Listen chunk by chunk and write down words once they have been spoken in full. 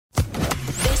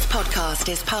podcast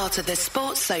is part of the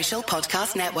Sports Social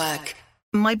Podcast Network.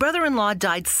 My brother-in-law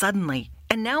died suddenly,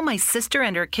 and now my sister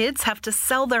and her kids have to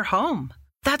sell their home.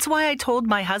 That's why I told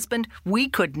my husband we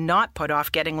could not put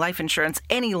off getting life insurance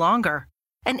any longer.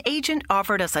 An agent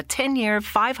offered us a 10-year,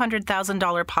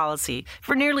 $500,000 policy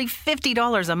for nearly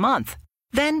 $50 a month.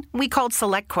 Then we called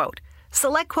SelectQuote.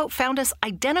 SelectQuote found us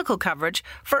identical coverage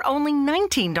for only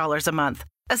 $19 a month,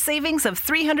 a savings of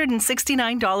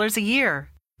 $369 a year.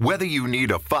 Whether you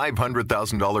need a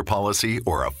 $500,000 policy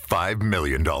or a $5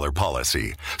 million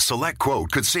policy, SelectQuote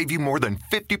could save you more than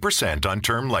 50% on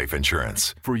term life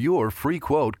insurance. For your free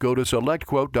quote, go to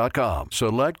SelectQuote.com.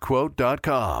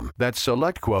 SelectQuote.com. That's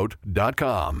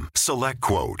SelectQuote.com.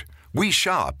 SelectQuote. We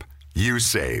shop. You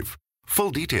save.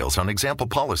 Full details on example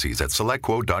policies at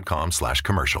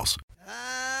SelectQuote.com/commercials.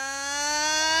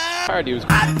 Pardew's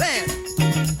hot pants.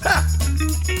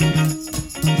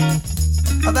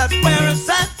 That's where it's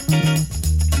at.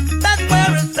 That's where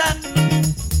it's at.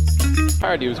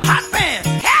 Pardew's hot pants.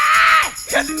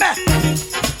 Hit me.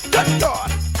 Good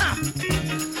God.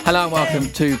 Hello and welcome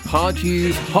to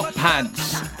Pardew's Hot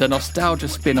Pants, the nostalgia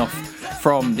spin-off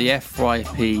from the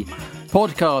FYP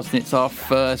podcast. And it's our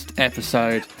first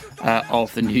episode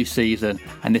of the new season,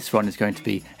 and this one is going to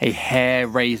be a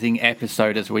hair-raising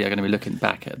episode as we are going to be looking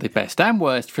back at the best and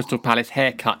worst Crystal Palace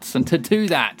haircuts. And to do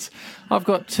that, I've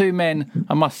got two men,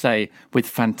 I must say, with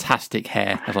fantastic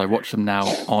hair as I watch them now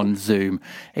on Zoom.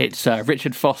 It's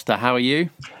Richard Foster. How are you?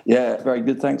 Yeah, very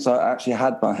good, thanks. I actually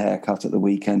had my hair cut at the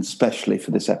weekend, especially for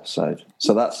this episode.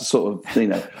 So that's the sort of,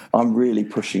 I'm really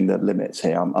pushing the limits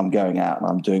here. I'm going out and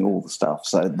I'm doing all the stuff.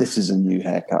 So this is a new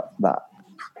haircut for that.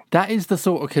 That is the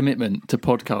sort of commitment to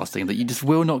podcasting that you just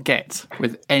will not get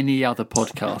with any other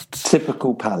podcasts.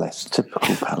 Typical Palace.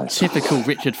 Typical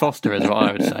Richard Foster is what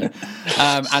I would say.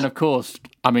 And of course,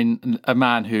 I mean, a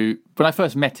man who, when I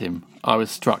first met him, I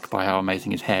was struck by how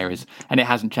amazing his hair is. And it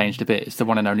hasn't changed a bit. It's the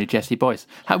one and only Jesse Boyce.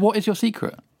 What is your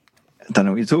secret? I don't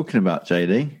know what you're talking about,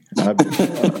 JD.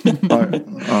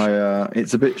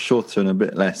 It's a bit shorter and a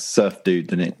bit less surf dude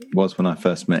than it was when I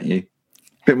first met you.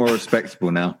 A bit more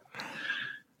respectable now.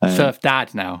 Surf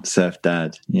dad now. Surf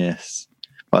dad, yes.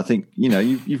 But I think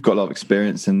you've got a lot of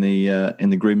experience in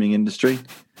the grooming industry.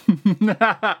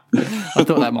 I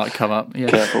thought that might come up. Yeah.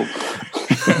 Careful.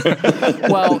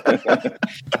 Well,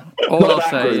 all I'll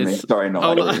say grooming. is sorry,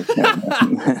 not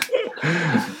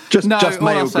just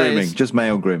male grooming. Just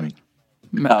male grooming.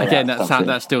 Again,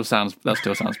 that still sounds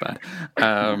bad.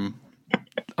 I'm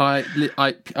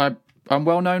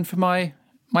well known for my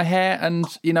hair, and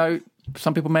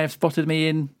some people may have spotted me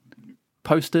in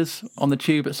posters on the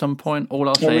tube at some point. All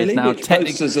I'll say is now, which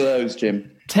posters are those,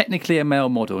 Jim? Technically a male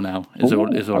model now is all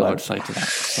I would say to that.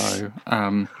 So,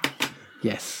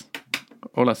 yes.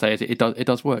 All I say is it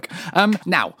does work.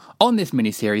 Now, on this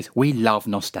mini-series, we love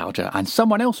nostalgia, and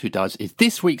someone else who does is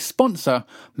this week's sponsor,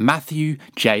 Matthew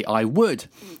J.I. Wood.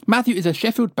 Matthew is a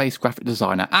Sheffield-based graphic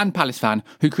designer and Palace fan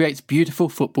who creates beautiful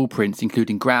football prints,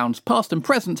 including grounds, past and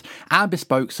present, and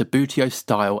bespoke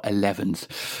Sabutio-style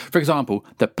 11s. For example,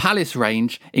 the Palace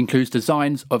range includes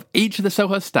designs of each of the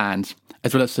Selhurst stands,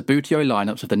 as well as Sabutio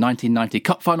lineups of the 1990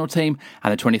 Cup final team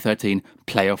and the 2013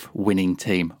 playoff winning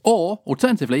team. Or,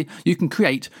 alternatively, you can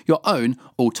create your own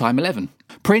all-time 11.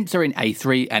 Prints are in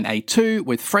A3 and A2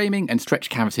 with framing and stretch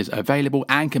canvases available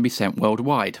and can be sent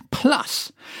worldwide.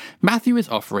 Plus, Matthew is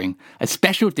offering a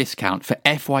special discount for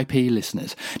FYP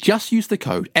listeners. Just use the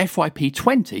code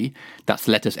FYP20, that's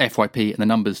the letters FYP and the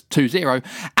numbers 20,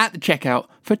 at the checkout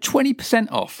for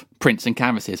 20% off prints and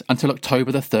canvases until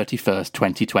October the 31st,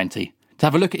 2020. To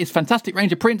have a look at his fantastic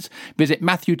range of prints, visit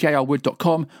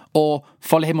MatthewJRWood.com or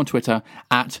follow him on Twitter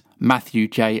at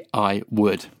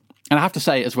MatthewJIWood. And I have to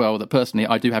say as well that personally,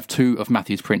 I do have two of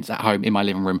Matthew's prints at home in my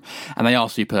living room, and they are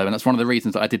superb. And that's one of the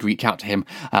reasons that I did reach out to him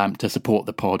to support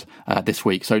the pod this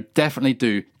week. So definitely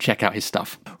do check out his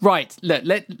stuff. Right,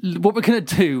 what we're going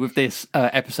to do with this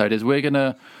episode is we're going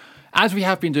to, as we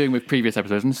have been doing with previous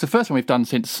episodes, and it's the first one we've done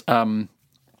since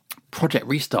Project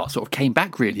Restart sort of came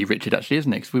back, really, Richard, actually,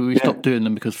 isn't it? 'Cause we stopped doing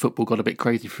them because football got a bit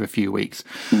crazy for a few weeks.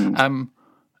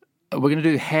 We're going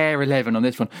to do Hair 11 on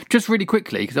this one. Just really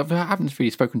quickly, because I haven't really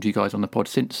spoken to you guys on the pod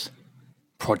since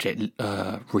Project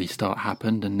Restart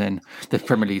happened and then the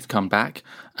Premier League's come back.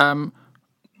 How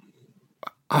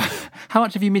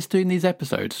much have you missed doing these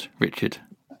episodes, Richard?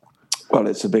 Well,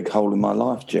 it's a big hole in my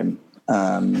life, Jim.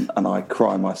 And I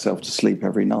cry myself to sleep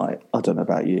every night. I don't know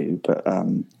about you, but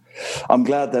I'm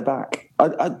glad they're back.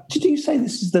 Did you say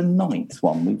this is the 9th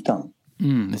one we've done?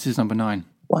 This is number 9.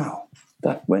 Wow.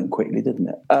 That went quickly, didn't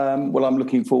it? Well, I'm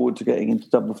looking forward to getting into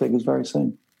double figures very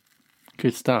soon.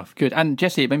 Good stuff. Good. And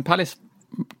Jesse, I mean, Palace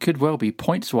could well be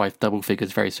points-wise double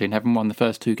figures very soon, having won the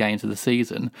first 2 games of the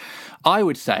season. I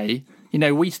would say,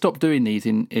 we stopped doing these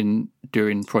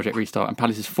during Project Restart, and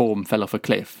Palace's form fell off a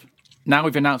cliff. Now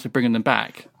we've announced we're bringing them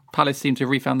back. Palace seem to have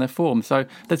refound their form, so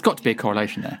there's got to be a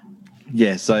correlation there.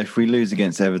 Yeah, so if we lose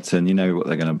against Everton, you know what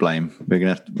they're going to blame. We're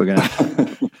going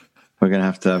to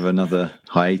have to have another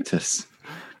hiatus.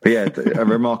 But yeah, a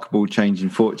remarkable change in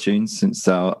fortune since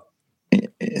our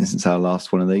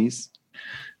last one of these.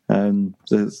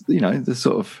 The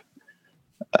sort of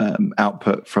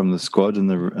output from the squad and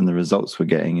the results we're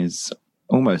getting is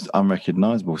almost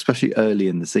unrecognisable, especially early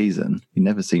in the season. We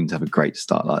never seem to have a great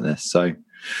start like this. So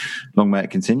long may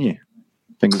it continue.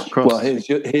 Fingers crossed. Well,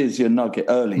 here's your nugget.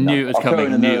 Early Knew it was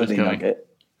coming. Nugget.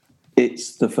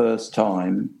 It's the first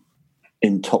time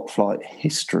in top flight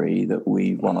history that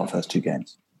we won our first 2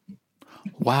 games.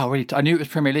 Wow, really? I knew it was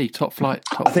Premier League, top flight.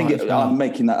 I'm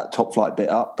making that top flight bit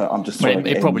up, but I'm just throwing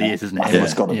it probably is, isn't it?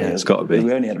 It's got to be. It's got to be.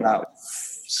 We only had about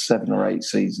 7 or 8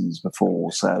 seasons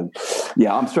before, so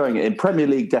yeah, I'm throwing it in. Premier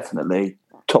League, definitely.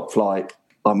 Top flight,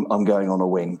 I'm going on a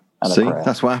wing. And See,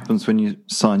 that's what happens when you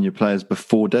sign your players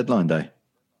before deadline day.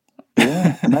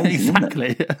 Yeah, amazing,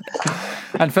 exactly.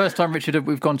 And first time, Richard,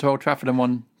 we've gone to Old Trafford and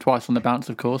won twice on the bounce,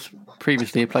 of course.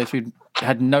 Previously, a place we'd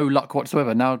had no luck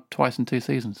whatsoever. Now twice in 2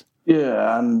 seasons.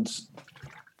 Yeah, and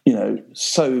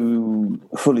so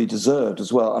fully deserved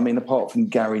as well. I mean, apart from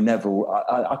Gary Neville,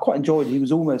 I quite enjoyed. He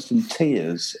was almost in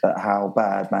tears at how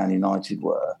bad Man United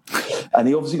were, and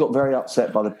he obviously got very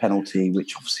upset by the penalty,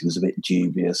 which obviously was a bit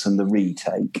dubious, and the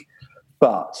retake.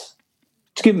 But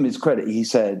to give him his credit, he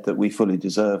said that we fully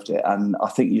deserved it. And I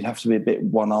think you'd have to be a bit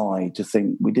one-eyed to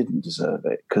think we didn't deserve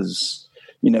it because,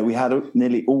 we had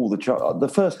nearly all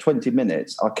the first 20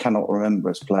 minutes, I cannot remember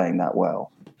us playing that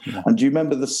well. Yeah. And do you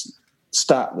remember the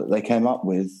stat that they came up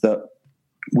with that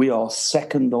we are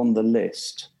second on the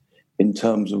list in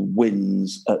terms of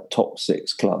wins at top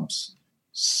 6 clubs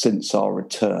since our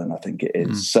return, I think it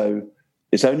is. So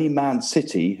it's only Man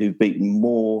City who've beaten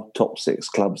more top 6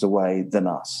 clubs away than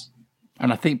us.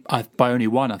 And I think by only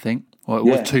 1, I think. Or it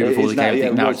was 2 before the game. I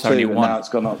think now it's only 1. Now it's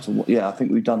gone up to, I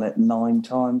think we've done it 9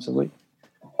 times, have we?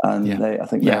 And I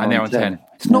think they're on 10.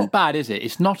 It's not bad, is it?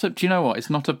 It's not do you know what? It's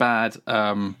not a bad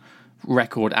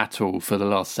record at all for the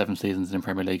last 7 seasons in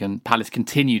Premier League. And Palace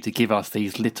continue to give us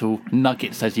these little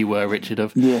nuggets, as you were, Richard,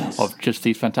 of just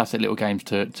these fantastic little games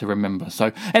to remember.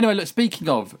 So anyway, look, speaking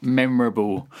of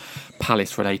memorable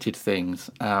Palace-related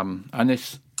things, and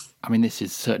this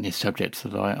is certainly a subject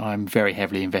that I'm very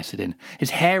heavily invested in. It's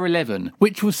Hair 11,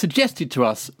 which was suggested to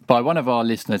us by one of our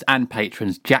listeners and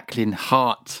patrons, Jacqueline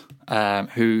Hart,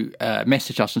 who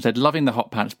messaged us and said, loving the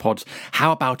Hot Pants pods.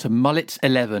 How about a mullet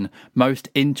 11 most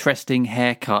interesting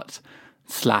haircut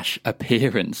 /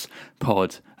 appearance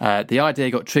pod? The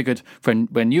idea got triggered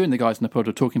when you and the guys in the pod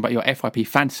were talking about your FYP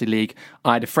Fantasy League.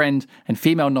 I had a friend and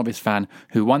female novice fan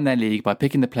who won their league by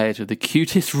picking the players with the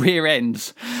cutest rear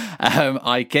ends.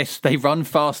 I guess they run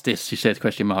fastest, she said, ?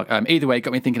 Either way, it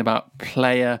got me thinking about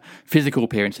player physical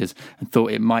appearances and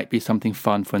thought it might be something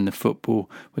fun for when the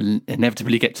football will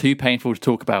inevitably get too painful to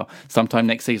talk about sometime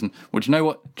next season. Well, do you know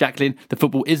what, Jacqueline? The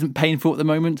football isn't painful at the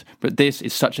moment, but this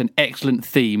is such an excellent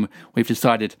theme, we've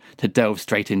decided to delve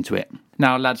straight into it.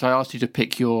 Now, lads, I asked you to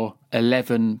pick your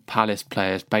 11 Palace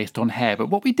players based on hair, but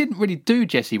what we didn't really do,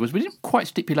 Jesse, was we didn't quite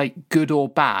stipulate good or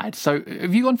bad. So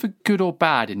have you gone for good or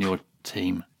bad in your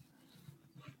team?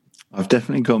 I've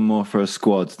definitely gone more for a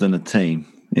squad than a team.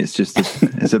 It's just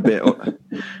it's a bit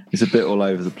all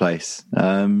over the place.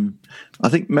 I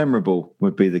think memorable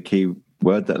would be the key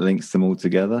word that links them all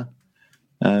together.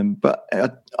 But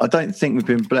I don't think we've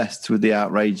been blessed with the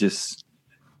outrageous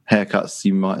haircuts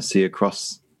you might see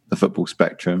across the football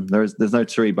spectrum. There's no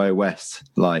Taribo West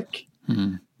like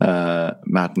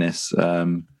madness. I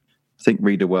think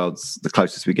Reader World's the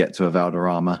closest we get to a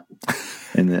Valderrama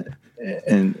in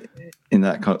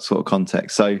that sort of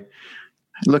context. So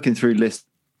looking through lists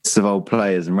of old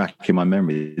players and racking my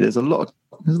memory, there's a lot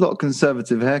of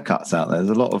conservative haircuts out there.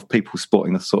 There's a lot of people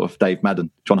sporting the sort of Dave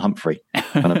Madden, John Humphrey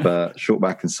kind of short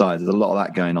back and sides. There's a lot of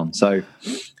that going on. So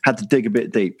had to dig a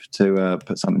bit deep to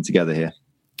put something together here.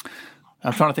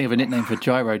 I'm trying to think of a nickname for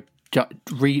Gyro.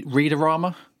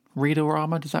 Readerama?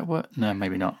 Readerama, does that work? No,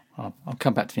 maybe not. I'll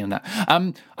come back to me on that.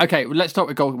 Okay, well, let's start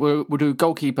with goal. We'll do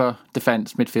goalkeeper,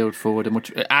 defence, midfield, forward,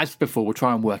 and as before, we'll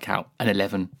try and work out an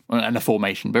 11 and a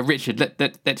formation. But Richard,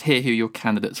 let's hear who your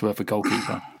candidates were for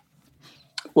goalkeeper.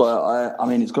 Well, I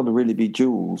mean, it's got to really be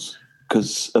Jules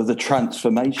because of the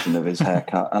transformation of his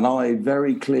haircut. And I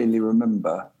very clearly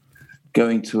remember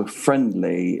going to a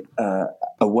friendly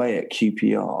away at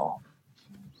QPR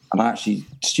And I actually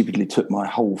stupidly took my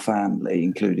whole family,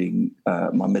 including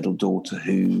my middle daughter,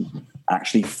 who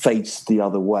actually faced the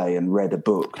other way and read a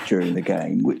book during the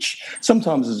game, which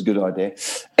sometimes is a good idea.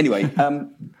 Anyway,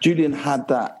 Julian had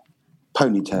that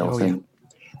ponytail thing. Yeah.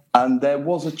 And there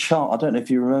was a chant. I don't know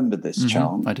if you remember this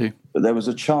chant. I do. But there was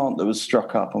a chant that was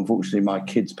struck up. Unfortunately, my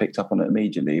kids picked up on it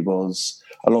immediately. It was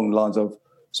along the lines of,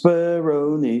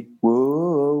 Speroni,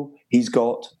 whoa, he's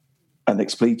got an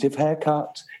expletive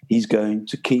haircut. He's going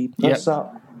to keep us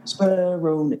up.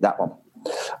 Speroni, that one.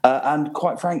 And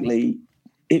quite frankly,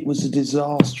 it was a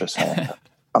disastrous haircut.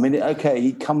 I mean, okay,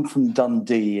 he'd come from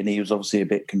Dundee and he was obviously a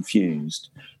bit confused.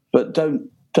 But don't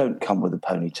come with a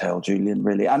ponytail, Julian,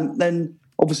 really. And then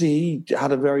obviously he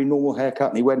had a very normal haircut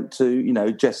and he went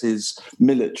to, Jess's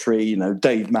military,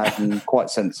 Dave Madden, quite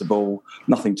sensible,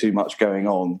 nothing too much going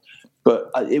on.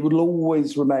 But it will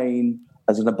always remain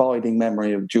as an abiding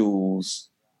memory of Jules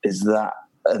is that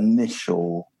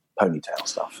initial ponytail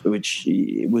stuff, which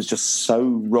it was just so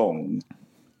wrong.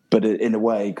 But in a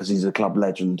way, because he's a club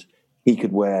legend, he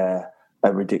could wear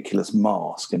a ridiculous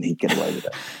mask and he'd get away with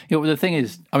it. Well, the thing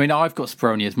is, I mean, I've got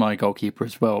Speroni as my goalkeeper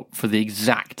as well for the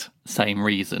exact same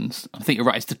reasons. I think you're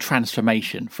right. It's the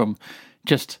transformation from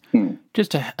just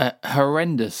a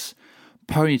horrendous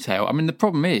ponytail. I mean, the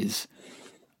problem is,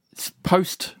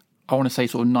 post, I want to say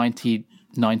sort of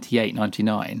 98,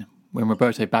 99, when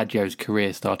Roberto Baggio's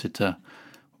career started to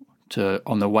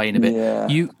on the wane a bit. Yeah.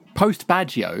 You post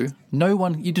Baggio,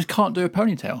 you just can't do a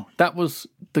ponytail. That was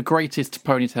the greatest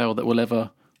ponytail that will ever.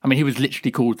 I mean, he was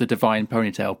literally called the divine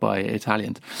ponytail by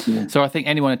Italians. Yeah. So I think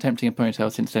anyone attempting a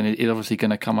ponytail since then is obviously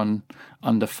going to come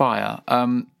under fire.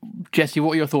 Jesse,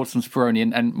 what are your thoughts on Speroni,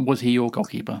 and was he your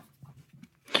goalkeeper?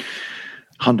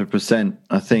 100%.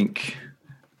 I think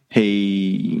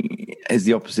he is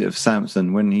the opposite of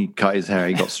Samson. When he cut his hair,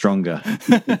 he got stronger.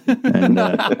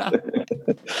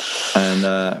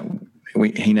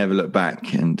 He never looked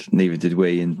back, and neither did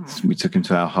we. And we took him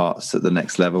to our hearts at the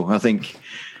next level. I think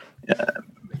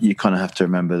you kind of have to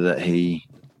remember that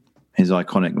his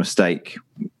iconic mistake,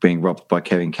 being robbed by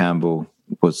Kevin Campbell,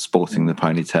 was sporting the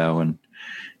ponytail, and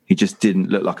he just didn't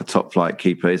look like a top flight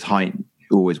keeper. His height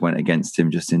always went against him,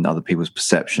 just in other people's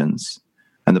perceptions.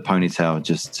 And the ponytail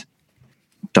just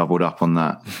doubled up on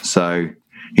that. So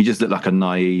he just looked like a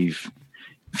naive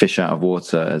fish out of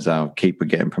water as our keeper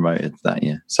getting promoted that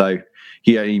year. So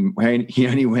he only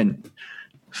went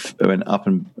up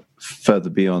and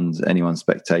further beyond anyone's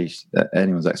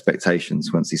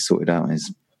expectations once he sorted out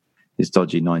his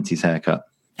dodgy 90s haircut.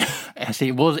 See,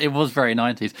 it was very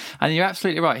 90s. And you're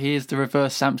absolutely right. He is the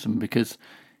reverse Samson, because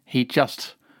it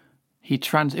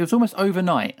was almost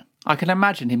overnight. I can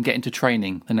imagine him getting to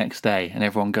training the next day and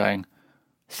everyone going,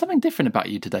 something different about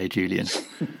you today, Julian.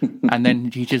 And then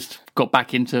he just got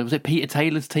back into, was it Peter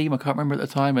Taylor's team? I can't remember at the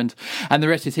time. And the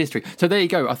rest is history. So there you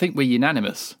go. I think we're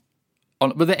unanimous.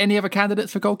 Were there any other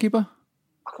candidates for goalkeeper?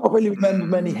 I can't really remember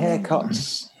many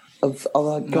haircuts of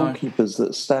other goalkeepers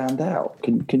that stand out.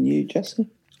 Can you, Jesse?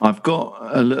 I've got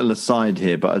a little aside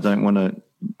here, but I don't want to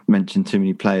mention too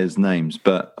many players' names.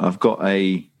 But I've got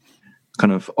a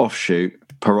kind of offshoot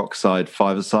peroxide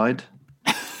five-a-side.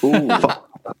 Ooh.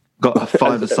 Got a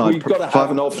five-a-side. We've got to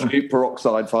have an offshoot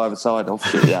peroxide five-a-side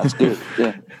offshoot. Yeah, that's good.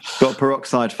 Yeah. Got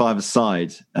peroxide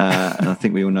five-a-side, and I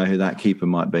think we all know who that keeper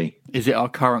might be. Is it our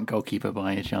current goalkeeper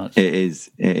by any chance? It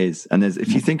is. And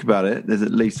if you think about it, there's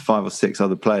at least 5 or 6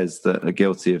 other players that are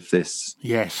guilty of this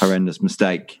horrendous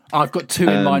mistake. I've got 2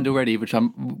 in mind already, which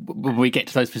when we get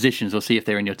to those positions, we'll see if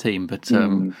they're in your team. But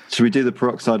should we do the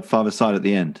peroxide five-a-side at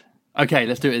the end? Okay,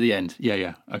 let's do it at the end.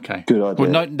 Yeah. Okay. Good idea.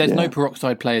 Well, there's no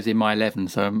peroxide players in my 11,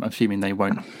 so I'm assuming they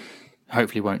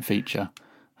hopefully won't feature.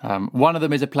 One of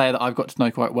them is a player that I've got to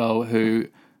know quite well, who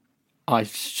I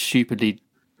stupidly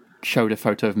showed a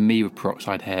photo of me with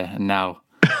peroxide hair, and now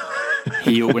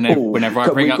whenever I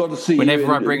bring up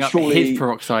his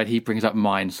peroxide, he brings up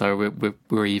mine, so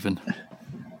we're even.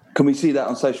 Can we see that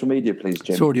on social media, please,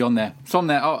 Jim? It's already on there. It's on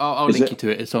there. I'll link you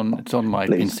to it. It's on my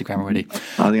Instagram already.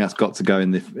 I think that's got to go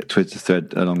in the Twitter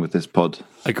thread along with this pod.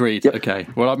 Agreed. Yep. Okay.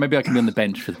 Well, maybe I can be on the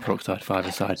bench for the peroxide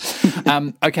five-a-side.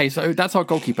 Okay, so that's our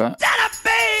goalkeeper. Stand up,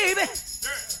 baby.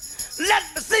 Let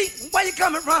me see where you're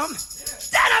coming from.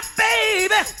 Stand up,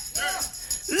 baby.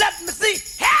 Let me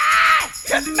see. Hey,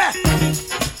 hit me.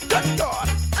 Good God.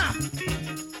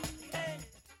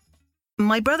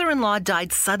 My brother-in-law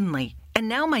died suddenly, and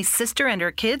now my sister and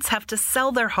her kids have to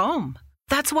sell their home.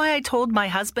 That's why I told my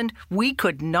husband we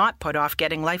could not put off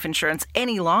getting life insurance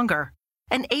any longer.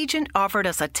 An agent offered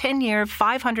us a 10-year,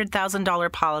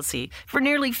 $500,000 policy for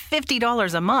nearly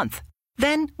 $50 a month.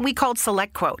 Then we called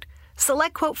SelectQuote.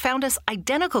 SelectQuote found us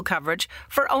identical coverage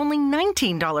for only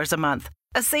 $19 a month,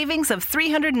 a savings of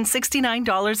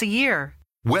 $369 a year.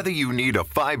 Whether you need a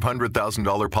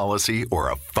 $500,000 policy or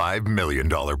a $5 million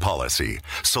policy,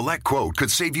 SelectQuote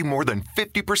could save you more than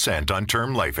 50% on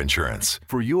term life insurance.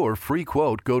 For your free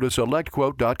quote, go to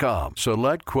SelectQuote.com.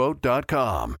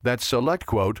 SelectQuote.com. That's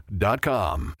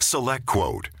SelectQuote.com.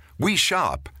 SelectQuote. We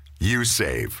shop. You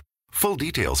save. Full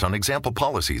details on example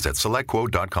policies at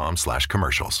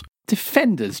SelectQuote.com/commercials.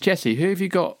 Defenders, Jesse, who have you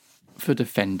got for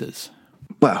defenders?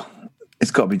 Well, it's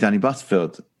got to be Danny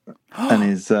Butterfield and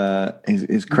his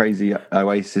crazy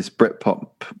Oasis Britpop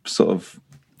sort of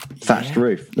thatched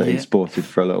roof that he sported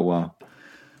for a little while.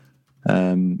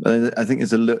 I think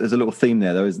there's a little theme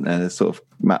there, though, isn't there? There's sort of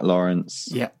Matt Lawrence.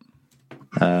 Yeah.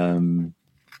 And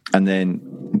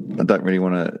then I don't really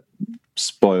want to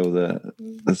spoil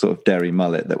the sort of Derry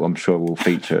mullet that I'm sure will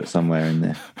feature somewhere in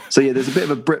there. So yeah, there's a bit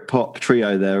of a Britpop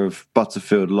trio there of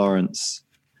Butterfield, Lawrence,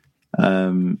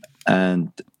 and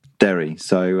Derry.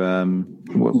 So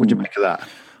what would you make of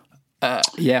that?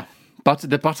 Yeah, but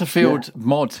the Butterfield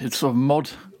mod, it's sort of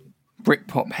mod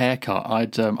Britpop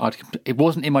haircut. It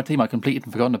wasn't in my team. I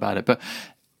completely forgotten about it. But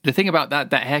the thing about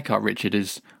that haircut, Richard,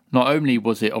 is not only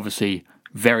was it obviously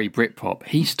very Britpop,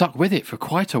 he stuck with it for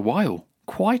quite a while.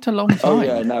 Quite a long time. Oh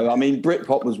yeah, no, I mean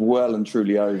Britpop was well and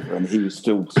truly over, and he was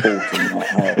still sporting that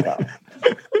haircut.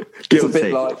 It's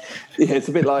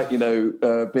a bit like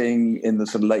being in the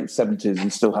sort of late 70s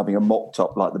and still having a mop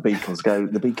top like the Beatles.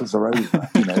 The Beatles are over.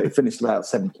 It finished about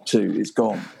 72. It's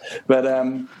gone. But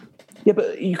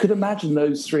but you could imagine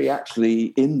those three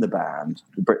actually in the band,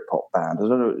 the Britpop band. I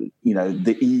don't know,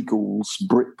 the Eagles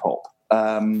Britpop.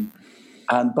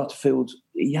 And Butterfield,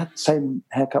 he had the same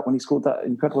haircut when he scored that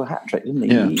incredible hat-trick, didn't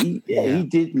he? Yeah. He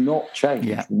did not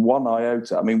change one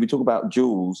iota. I mean, we talk about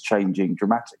Jules changing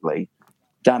dramatically.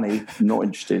 Danny, not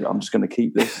interested. I'm just going to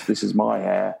keep this. This is my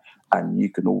hair, and you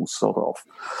can all sod off.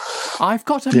 I've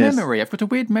got a memory. I've got a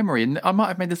weird memory, and I might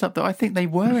have made this up, that I think they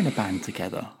were in a band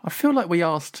together. I feel like we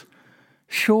asked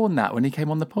Sean that when he came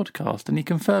on the podcast, and he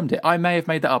confirmed it. I may have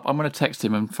made that up. I'm going to text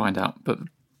him and find out, but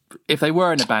if they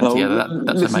were in a band together,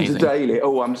 that's amazing. Listen to Daily.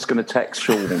 I'm just going to text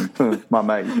Sean, my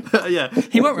mate. Yeah,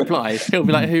 he won't reply. He'll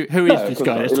be like, "Who is this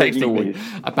guy that's texting me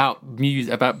about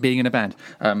music, about being in a band?"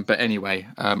 But anyway,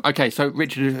 okay. So,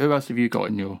 Richard, who else have you got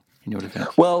in your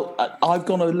defence? Well, I've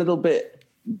gone a little bit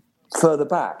further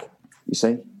back. You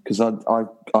see, because I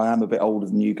am a bit older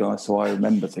than you guys, so I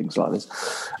remember things like this.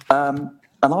 And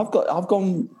I've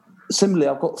gone similarly.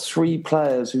 I've got three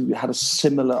players who had a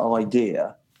similar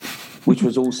idea, which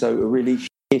was also a really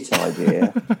shit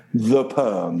idea, the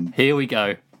perm. Here we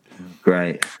go.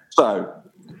 Great. So,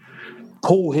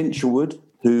 Paul Hinchelwood,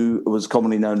 who was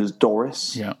commonly known as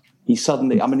Doris, he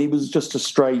suddenly, he was just a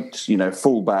straight,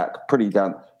 fullback, pretty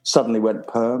down, suddenly went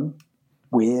perm.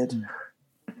 Weird.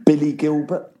 Billy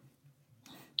Gilbert,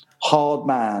 hard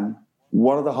man,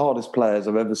 one of the hardest players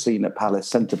I've ever seen at Palace,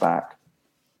 centre-back,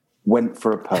 went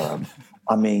for a perm.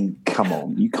 Come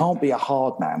on. You can't be a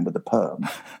hard man with a perm.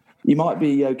 You might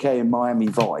be okay in Miami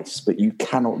Vice, but you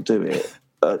cannot do it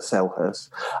at Selhurst.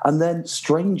 And then,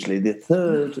 strangely, the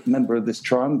third member of this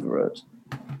triumvirate,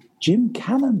 Jim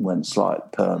Cannon, went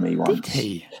slight permy once. Did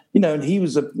he? And he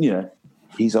was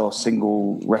he's our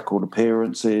single record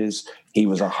appearances. He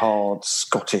was a hard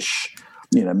Scottish,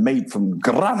 made from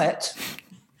granite.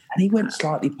 And he went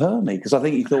slightly permy because I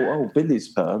think he thought, Billy's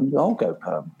perm, I'll go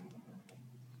perm.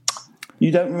 You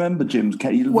don't remember Jim's? Look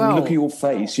at your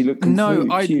face. You look confused.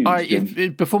 No,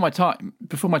 before my time.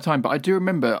 But I do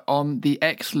remember on the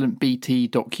excellent BT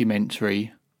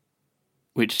documentary,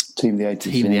 which Team of the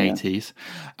 80s.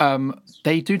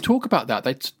 They do talk about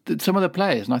that. Some of the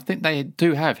players, and I think they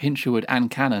do have Hinchelwood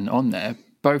and Cannon on there,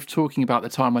 both talking about the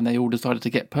time when they all decided to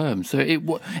get perm. So it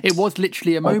was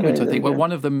literally a moment, I think, where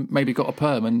one of them maybe got a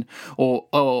perm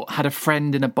or had a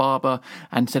friend in a barber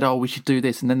and said, we should do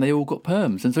this, and then they all got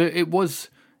perms. And so it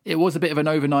was a bit of an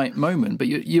overnight moment. But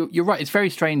you're right, it's very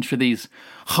strange for these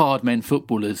hard men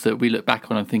footballers that we look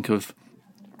back on and think of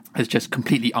as just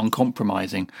completely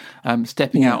uncompromising,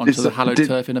 stepping out onto the hallowed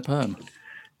turf in a perm.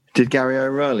 Did Gary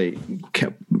O'Reilly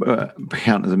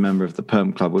count as a member of the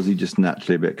perm club? Was he just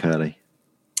naturally a bit curly?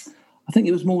 I think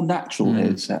it was more natural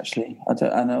his, actually. I don't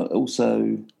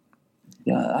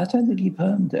think he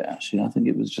permed it, actually. I think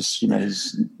it was just,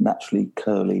 his naturally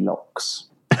curly locks.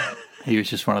 He was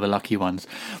just one of the lucky ones.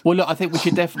 Well, look, I think we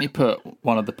should definitely put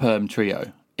one of the perm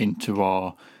trio into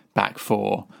our back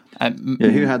four.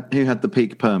 Who had the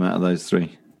peak perm out of those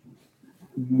three?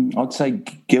 I'd say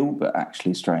Gilbert,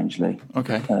 actually, strangely.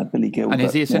 Okay. Billy Gilbert. And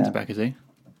is he a centre-back, is he?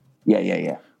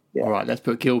 Yeah. Yeah. All right, let's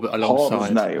put Gilbert Hard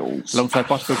alongside as nails.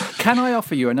 Butterfield. Can I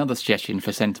offer you another suggestion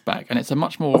for centre back? And it's a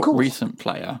much more recent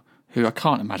player who I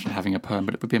can't imagine having a perm,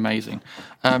 but it would be amazing.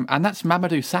 And that's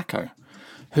Mamadou Sakho,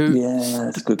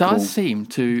 who does seem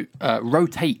to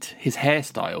rotate his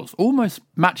hairstyles almost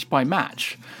match by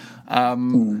match.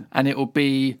 And it will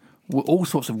be all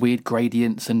sorts of weird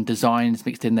gradients and designs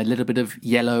mixed in, a little bit of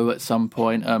yellow at some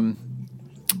point.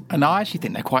 And I actually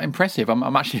think they're quite impressive.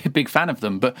 I'm actually a big fan of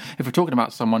them. But if we're talking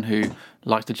about someone who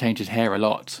likes to change his hair a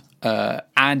lot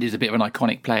and is a bit of an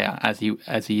iconic player, as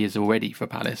he is already for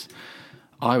Palace,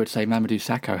 I would say Mamadou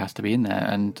Sakho has to be in there.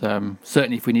 And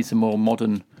certainly if we need some more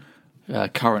modern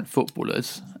current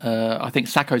footballers, I think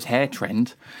Sakho's hair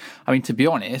trend, I mean, to be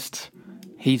honest,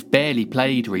 he's barely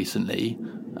played recently.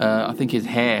 I think his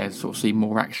hair sort of seen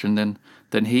more action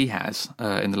than he has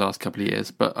in the last couple of years.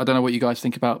 But I don't know what you guys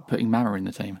think about putting Mama in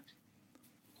the team.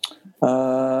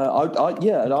 I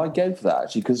go for that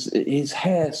actually, because his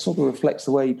hair sort of reflects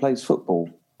the way he plays football.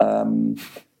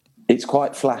 It's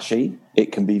quite flashy.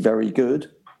 It can be very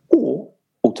good, or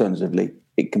alternatively,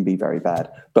 it can be very bad.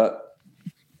 But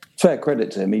fair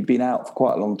credit to him. He'd been out for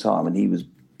quite a long time, and he was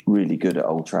really good at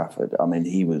Old Trafford. I mean,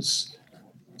 he was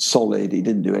solid. He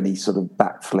didn't do any sort of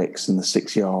back flicks in the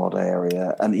 6-yard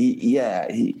area, and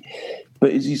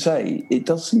but as you say, it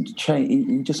does seem to change.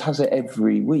 He just has it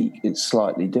every week. It's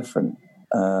slightly different,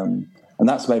 and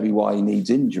that's maybe why he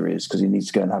needs injuries, because he needs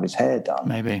to go and have his hair done,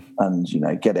 maybe, and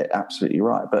get it absolutely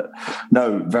right. But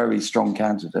no, very strong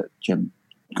candidate, Jim.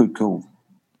 Good call,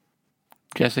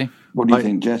 Jesse. What do you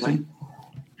think, Jesse?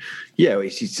 Yeah, well,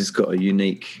 he's just got a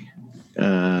unique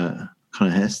kind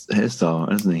of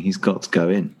hairstyle, hasn't he? He's got to go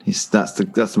in. That's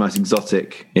the most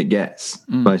exotic it gets,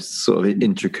 most sort of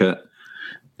intricate.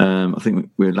 I think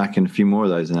we're lacking a few more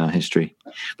of those in our history.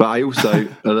 But I also,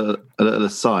 a little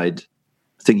aside,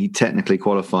 I think he technically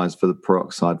qualifies for the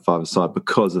peroxide five-a-side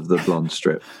because of the blonde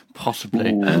strip.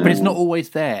 Possibly, but it's not always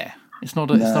there. It's not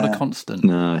a constant.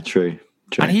 No, true.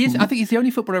 And I think he's the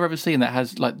only footballer I've ever seen that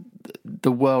has like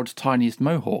the world's tiniest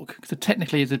mohawk. So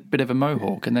technically, it's a bit of a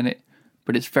mohawk,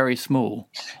 but it's very small.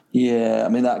 Yeah, I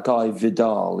mean that guy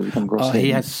Vidal.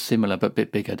 He has similar but a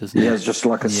bit bigger, doesn't he? He has just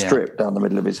like a strip down the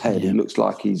middle of his head. Yeah. He looks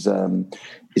like he's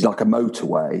like a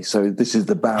motorway. So this is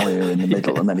the barrier in the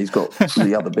middle, and then he's got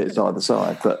the other bits either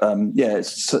side. But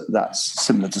that's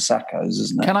similar to Sakho's,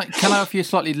 isn't it? Can I offer you a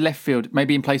slightly left field,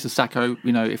 maybe in place of Sakho?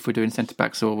 If we're doing centre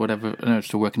backs or whatever, I know,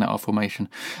 still working out our formation.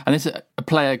 And this is a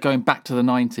player going back to the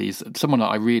 90s, someone that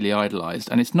I really idolised,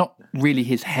 and it's not really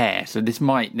his hair, so this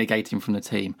might negate him from the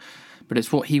team, but it's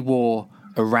what he wore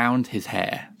around his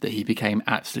hair that he became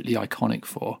absolutely iconic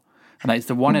for. And that is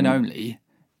the one and only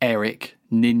Eric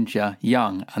Ninja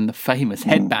Young and the famous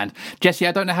headband. Jesse,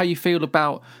 I don't know how you feel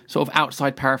about sort of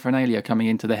outside paraphernalia coming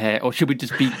into the hair, or should we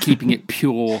just be keeping it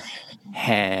pure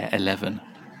hair 11?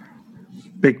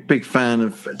 Big fan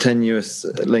of tenuous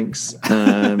links.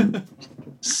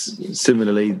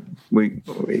 Similarly,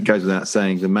 it goes without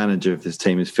saying, the manager of this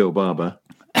team is Phil Barber.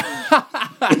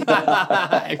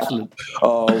 Excellent.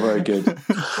 Oh, very good.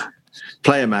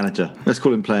 Player manager. Let's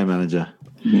call him player manager.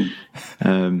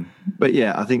 But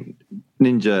yeah, I think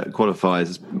Ninja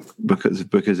qualifies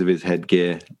because of his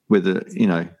headgear, with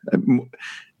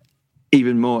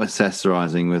even more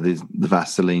accessorizing with the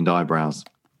Vaseline eyebrows.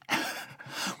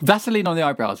 Vaseline on the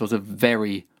eyebrows was a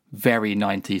very, very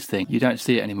 90s thing. You don't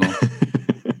see it anymore.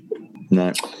 No,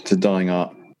 it's a dying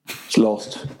art. It's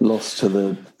lost to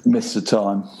the mist of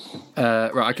time.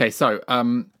 Right. Okay. So,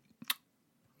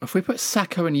 if we put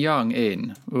Sakho and Young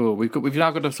in, we've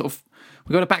now got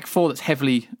a back four that's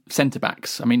heavily centre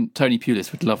backs. I mean, Tony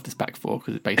Pulis would love this back four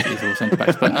because it basically is all centre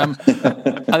backs. But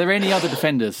are there any other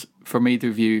defenders from either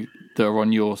of you that are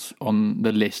on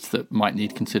the list that might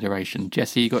need consideration?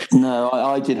 Jesse, you got? No,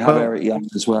 I did have Eric Young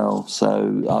as well,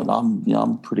 so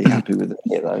I'm pretty happy with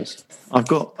any of those. I've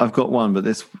got one, but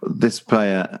this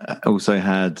player also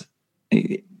had.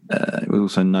 Was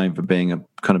also known for being a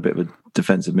kind of bit of a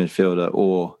defensive midfielder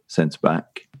or centre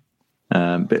back,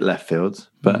 bit left field.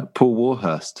 But Paul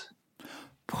Warhurst.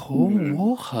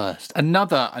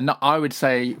 Another, I would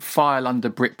say, file under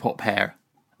Britpop hair.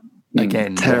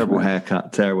 Again, terrible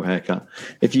haircut.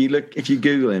 If you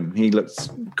Google him, he looks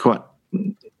quite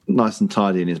nice and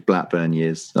tidy in his Blackburn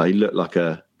years. He looked like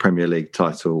a Premier League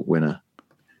title winner.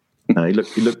 He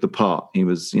looked the part. He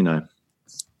was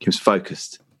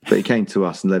focused. But he came to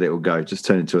us and let it all go, just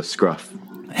turned into a scruff.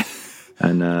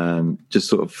 And just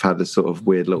sort of had this sort of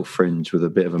weird little fringe with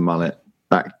a bit of a mullet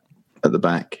back at the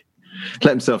back. Let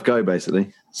himself go,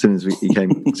 basically, as soon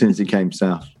as he came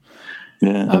south.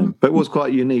 Yeah. But it was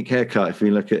quite a unique haircut if you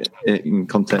look at it in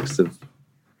context of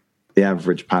the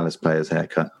average Palace player's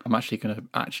haircut. I'm actually going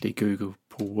to Google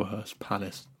Paul Warhurst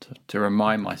Palace to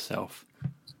remind myself.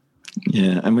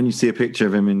 Yeah, and when you see a picture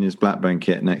of him in his Blackburn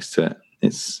kit next to it,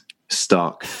 it's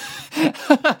stark.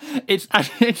 It's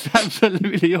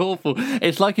absolutely awful.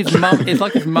 It's like his mum. It's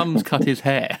like his mum's cut his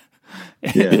hair.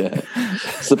 Yeah.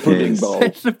 It's the pudding bowl.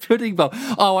 It's the pudding bowl.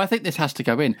 Oh, I think this has to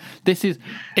go in.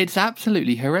 It's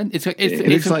absolutely horrendous. It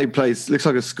looks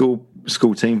like a school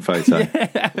team photo.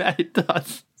 Yeah, it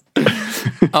does.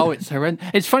 Oh, it's horrendous.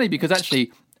 It's funny because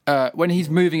actually, when he's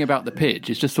moving about the pitch,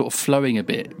 it's just sort of flowing a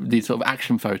bit, these sort of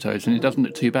action photos, and it doesn't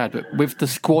look too bad. But with the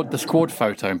squad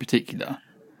photo in particular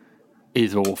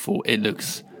is awful. It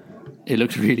looks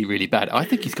really, really bad. I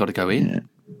think he's got to go in. Yeah.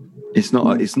 It's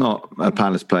not a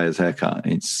Palace player's haircut.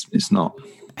 It's not.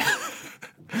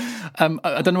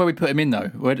 I don't know where we put him in though.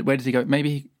 Where does he go?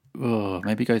 Maybe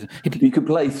he goes. You could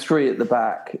play three at the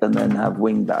back and then have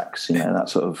wing backs. That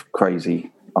sort of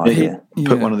crazy idea.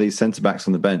 Put one of these centre backs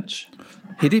on the bench.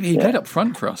 He played up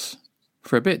front for us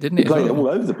for a bit, didn't he? He played all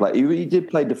over the place. He did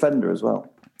play defender as well.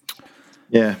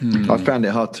 Yeah, I found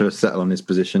it hard to settle on his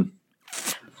position.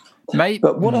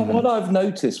 But what I've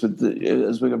noticed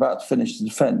as we're about to finish the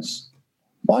defence,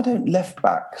 why don't left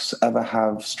backs ever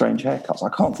have strange haircuts? I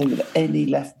can't think of any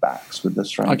left backs with the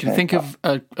strange haircut. I can think of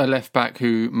a left back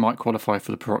who might qualify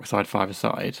for the peroxide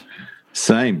five-a-side.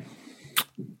 Same.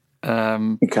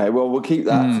 Okay, well, we'll keep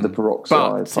that for the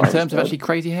peroxide. But in terms of actually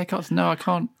crazy haircuts, no, I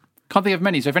can't think of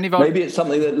many. So if any of our... Maybe it's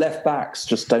something that left backs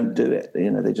just don't do it.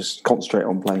 They just concentrate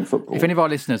on playing football. If any of our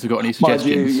listeners have got any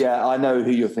suggestions... I know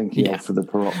who you're thinking of for the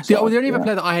peroxide. The only other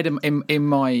player that I had in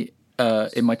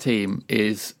my team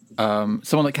is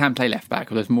someone that can play left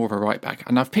back, or there's more of a right back.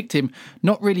 And I've picked him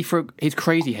not really for his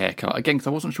crazy haircut, again, because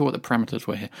I wasn't sure what the parameters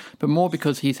were here, but more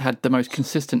because he's had the most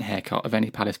consistent haircut of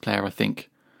any Palace player, I think,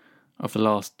 of the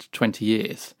last 20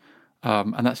 years.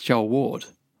 And that's Joel Ward,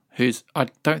 I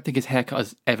don't think his haircut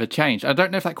has ever changed. I don't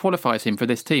know if that qualifies him for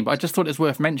this team, but I just thought it was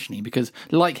worth mentioning because,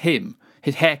 like him,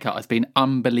 his haircut has been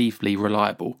unbelievably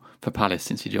reliable for Palace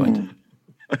since he joined.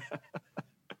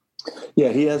 Yeah,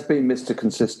 he has been Mr.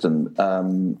 Consistent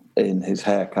in his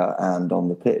haircut and on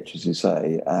the pitch, as you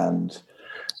say. And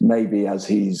maybe as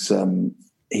he is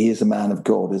a man of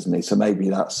God, isn't he? So maybe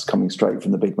that's coming straight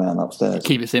from the big man upstairs.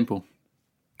 Keep it simple.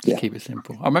 Keep it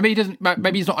simple. Or maybe he's not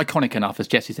iconic enough, as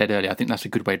Jesse said earlier. I think that's a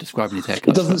good way of describing his haircut.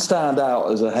 It doesn't stand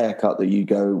out as a haircut that you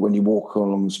go, when you walk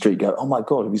along the street, go, oh my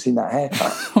God, have you seen that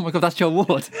haircut? Oh my God, that's Joel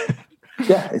Ward.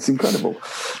 Yeah, it's incredible.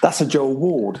 That's a Joel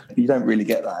Ward. You don't really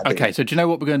get that. Okay, so do you know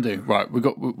what we're going to do? Right, we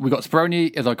got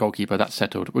Speroni as our goalkeeper. That's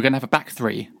settled. We're going to have a back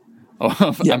three.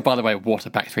 And by the way, what a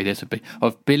back three this would be,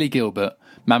 of Billy Gilbert,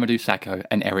 Mamadou Sakho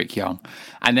and Eric Young.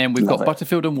 And then we've got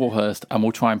Butterfield and Warhurst, and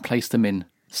we'll try and place them in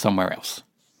somewhere else.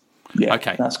 Yeah,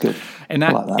 okay, that's good. In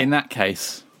that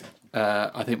case,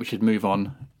 I think we should move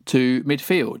on to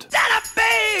midfield. Stand up,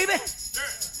 baby.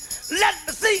 Let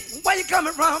me see where you're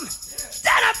coming from.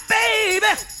 Stand up, baby.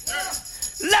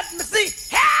 Let me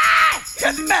see. Hey,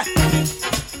 hit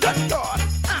me. Good God.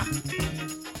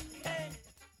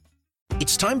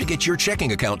 It's time to get your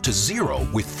checking account to zero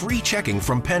with free checking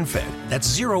from PenFed. That's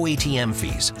zero ATM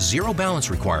fees, zero balance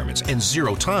requirements, and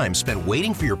zero time spent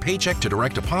waiting for your paycheck to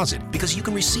direct deposit because you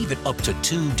can receive it up to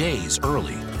 2 days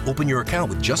early. Open your account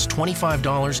with just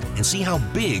 $25 and see how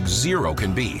big zero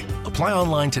can be. Apply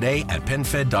online today at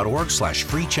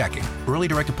PenFed.org/free checking. Early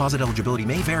direct deposit eligibility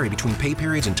may vary between pay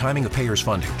periods and timing of payer's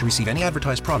funding. To receive any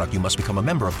advertised product, you must become a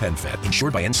member of PenFed,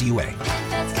 insured by NCUA.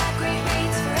 PenFed's got great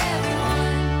rates for everyone.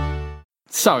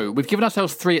 So, we've given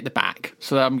ourselves 3 at the back.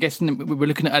 So I'm guessing we're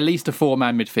looking at least a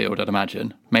 4-man midfield, I'd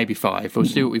imagine. Maybe 5. We'll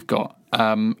see what we've got.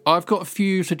 I've got a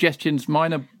few suggestions.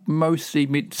 Mine are mostly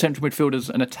central midfielders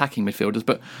and attacking midfielders.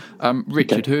 But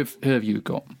Richard, who have you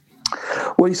got?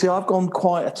 Well, you see, I've gone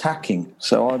quite attacking.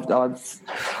 So I've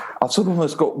sort of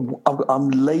almost got... I'm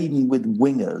laden with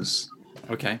wingers.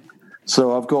 Okay.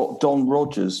 So I've got Don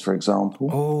Rogers, for example.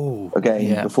 Oh,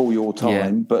 again, before your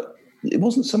time. But it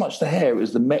wasn't so much the hair, it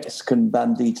was the Mexican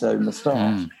bandito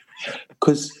moustache.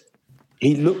 Because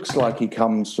he looks like he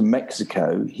comes from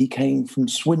Mexico. He came from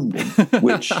Swindon,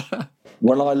 which,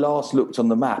 when I last looked on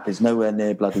the map, is nowhere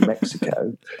near bloody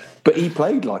Mexico. But he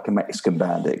played like a Mexican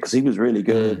bandit because he was really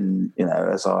good. And,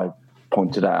 as I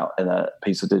pointed out in a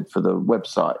piece I did for the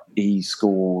website, he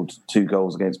scored 2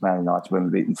 goals against Man United when we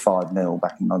beat them 5-0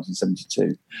 back in 1972.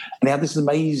 And he had this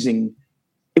amazing...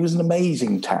 It was an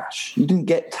amazing tash. You didn't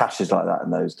get tashes like that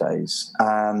in those days.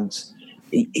 And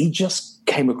he just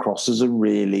came across as a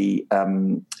really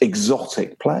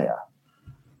exotic player.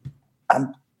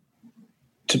 And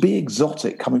to be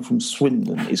exotic coming from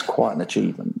Swindon is quite an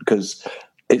achievement because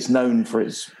it's known for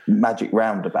its magic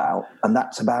roundabout, and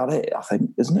that's about it, I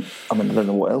think, isn't it? I mean, I don't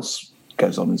know what else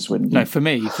goes on in Swindon. No, for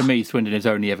me, Swindon is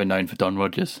only ever known for Don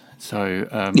Rogers. So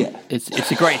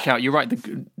it's a great shout. You're right.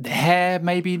 The hair,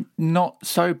 maybe not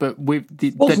so, but with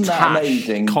the that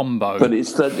amazing combo. But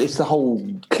it's the whole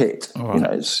kit. Right. You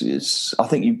know, it's. I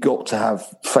think you've got to have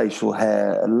facial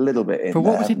hair a little bit in. But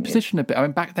what there, was his position a bit? I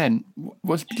mean, back then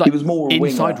was like he was more a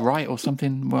inside winger. right or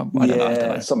something. Well, I don't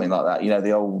know. Something like that. You know,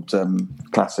 the old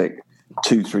classic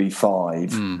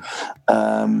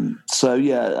 2-3-5. So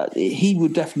yeah, he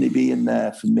would definitely be in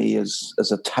there for me as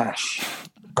a Tash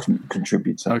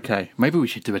contributor. Okay, maybe we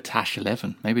should do a Tash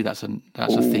 11. Maybe that's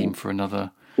a theme for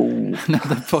another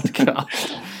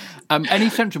podcast. Any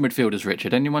central midfielders,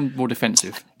 Richard? Anyone more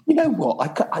defensive? You know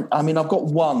what? I mean, I've got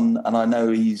one, and I know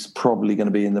he's probably going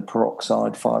to be in the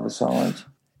peroxide five-a-side.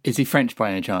 Is he French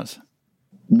by any chance?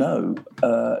 No,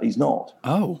 he's not.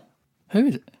 Oh, who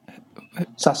is it?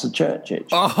 Sasa Churchic.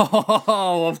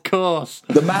 Oh, of course.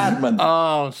 The madman.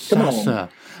 Oh, Sasa.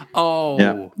 Oh,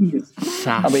 yeah.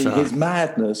 Sasa. I mean, his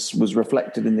madness was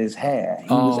reflected in his hair.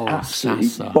 He was absolutely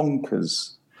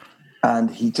bonkers.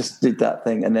 And he just did that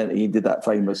thing. And then he did that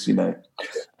famous,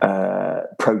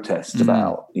 protest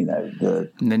about,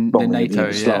 the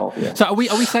NATO. Yeah. So are we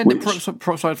saying that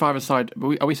peroxide five-a-side,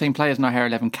 are we saying players in our Hair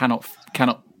 11 cannot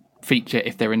feature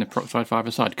if they're in the peroxide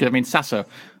five-a-side? Because, I mean, Sasa,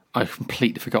 I've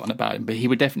completely forgotten about him, but he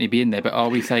would definitely be in there. But are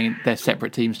we saying they're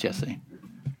separate teams, Jesse?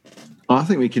 I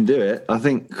think we can do it. I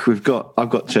think I've got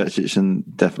Churchic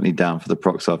and definitely down for the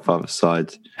peroxide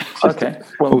five-a-side. Okay.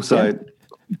 Well, also,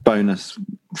 bonus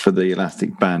for the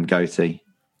elastic band goatee.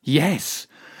 Yes.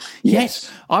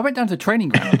 I went down to the training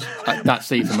ground that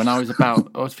season when I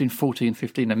was between 14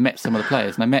 15 and met some of the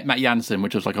players. And I met Matt Jansen,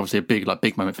 which was obviously a big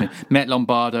moment for me. Met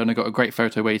Lombardo, and I got a great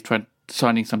photo where he's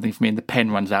signing something for me, and the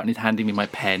pen runs out, and he's handing me my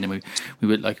pen, and we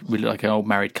look like an old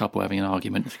married couple having an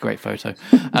argument. It's a great photo.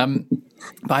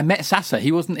 But I met Sasa.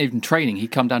 He wasn't even training.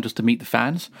 He'd come down just to meet the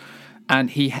fans, and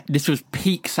this was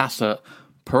peak Sasa,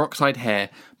 peroxide hair,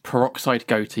 peroxide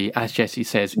goatee, as Jesse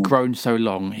says, grown so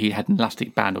long he had an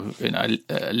elastic band or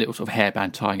a little sort of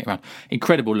hairband tying it around.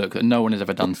 Incredible look that no one has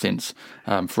ever done since,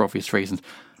 for obvious reasons.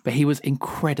 But he was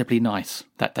incredibly nice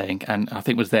that day, and I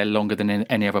think was there longer than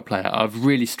any other player. I was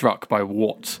really struck by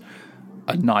what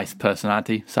a nice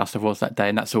personality Sasa was that day,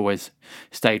 and that's always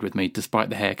stayed with me,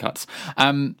 despite the haircuts.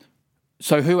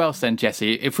 So who else then,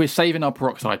 Jesse? If we're saving our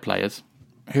peroxide players,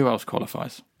 who else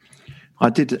qualifies? I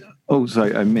did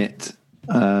also omit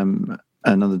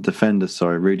another defender,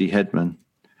 Rudy Hedman,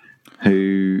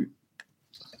 who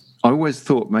I always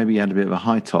thought maybe he had a bit of a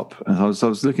high top. And I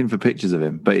was looking for pictures of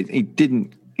him, but he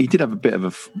didn't. He did have a bit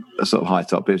of a sort of high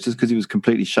top, but it was just because he was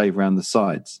completely shaved around the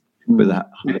sides. With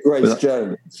that, Grace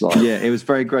Jones. Yeah, it was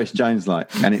very Grace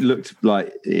Jones-like, and it looked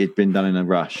like it had been done in a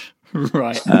rush.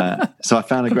 Right. So I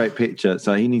found a great picture.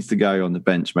 So he needs to go on the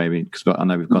bench maybe, because I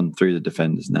know we've gone through the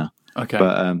defenders now. Okay.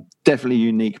 But definitely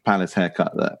unique Palace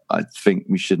haircut that I think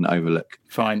we shouldn't overlook.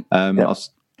 Fine.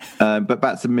 But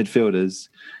back to midfielders,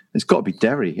 it's got to be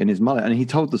Derry in his mullet. And he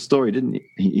told the story, didn't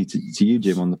he, to you,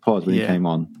 Jim, on the pod when he came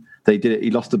on. They did it. He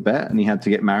lost a bet and he had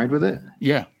to get married with it.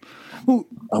 Yeah. Well,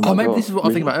 maybe this is what I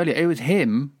was thinking about earlier. It was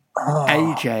him,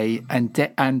 AJ,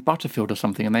 and Butterfield or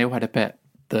something, and they all had a bet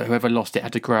that whoever lost it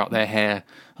had to grow out their hair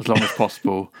as long as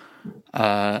possible.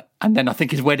 And then I think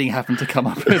his wedding happened to come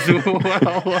up as well.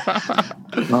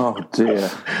 Oh dear.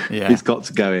 Yeah. He's got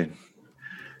to go in.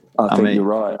 I think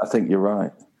you're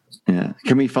right. Yeah.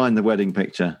 Can we find the wedding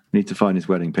picture? Need to find his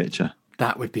wedding picture.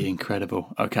 That would be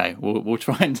incredible. Okay, we'll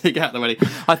try and dig out the wedding.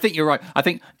 I think you're right. I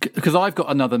think because I've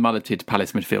got another mulleted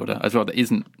Palace midfielder as well that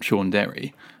isn't Sean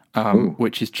Derry,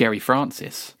 which is Jerry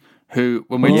Francis. Who,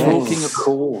 when we're talking, of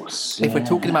course, if we're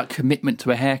talking about commitment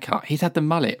to a haircut, he's had the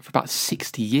mullet for about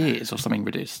 60 years or something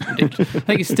ridiculous. I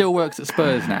think he still works at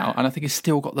Spurs now, and I think he's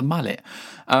still got the mullet.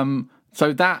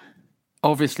 So that,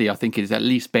 obviously, I think is at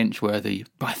least bench worthy.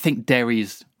 But I think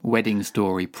Derry's wedding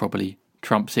story probably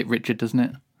trumps it, Richard, doesn't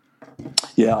it?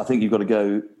 Yeah, I think you've got to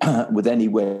go with any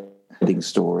wedding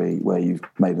story where you've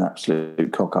made an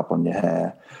absolute cock up on your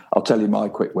hair. I'll tell you my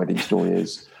quick wedding story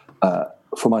is.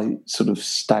 For my sort of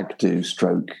stag do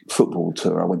stroke football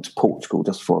tour, I went to Portugal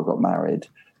just before I got married.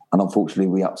 And unfortunately,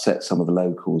 we upset some of the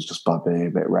locals just by being a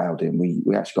bit rowdy. And we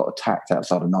actually got attacked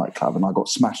outside a nightclub, and I got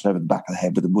smashed over the back of the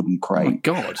head with a wooden crate.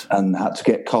 Oh, my God. And had to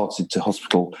get carted to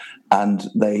hospital. And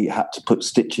they had to put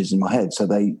stitches in my head. So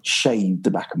they shaved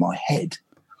the back of my head.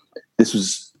 This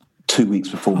was 2 weeks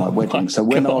before my wedding. So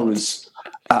when I was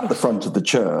at the front of the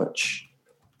church,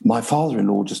 my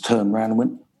father-in-law just turned around and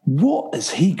went, "What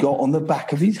has he got on the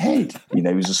back of his head?" He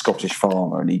was a Scottish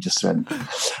farmer, and he just went,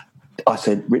 I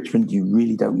said, Richmond, you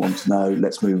really don't want to know.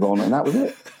 Let's move on. And that was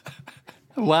it.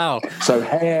 Wow. So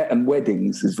hair and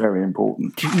weddings is very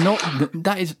important.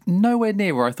 That is nowhere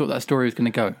near where I thought that story was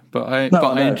going to go, but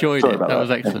I enjoyed Sorry it. That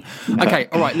was excellent. Okay,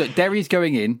 all right. Look, Derry's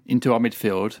going into our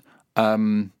midfield.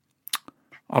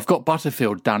 I've got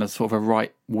Butterfield down as sort of a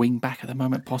right wing back at the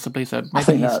moment, possibly. So maybe I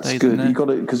think he that's stays good. in there. You got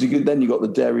it because then you got the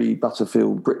Derry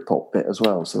Butterfield Britpop bit as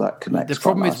well, so that connects. The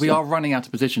problem quite is we nicely. are running out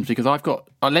of positions because I've got.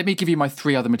 Let me give you my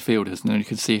 3 other midfielders, and then you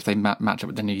can see if they match up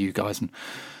with any of you guys and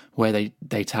where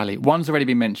they tally. One's already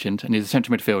been mentioned, and he's a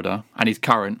central midfielder, and he's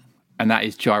current, and that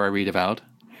is Gyro Riedewald,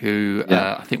 who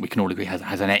I think we can all agree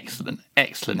has an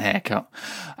excellent haircut.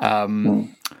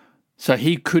 So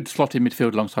he could slot in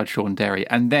midfield alongside Sean Derry.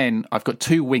 And then I've got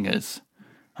 2 wingers,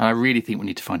 and I really think we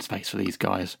need to find space for these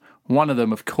guys. One of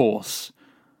them, of course,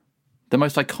 the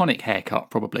most iconic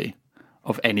haircut, probably,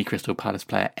 of any Crystal Palace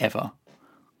player ever.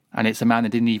 And it's a man that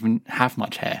didn't even have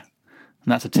much hair.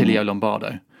 And that's Attilio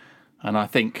Lombardo. And I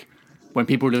think when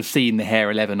people would have seen the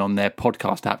Hair 11 on their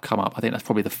podcast app come up, I think that's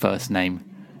probably the first name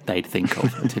they'd think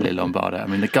of, Attilio Lombardo. I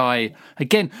mean, the guy,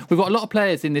 again, we've got a lot of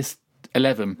players in this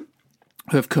 11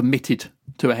 who have committed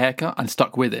to a haircut and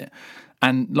stuck with it.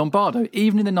 And Lombardo,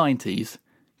 even in the 90s,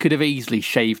 could have easily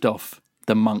shaved off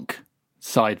the monk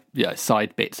side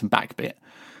bits and back bit,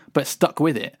 but stuck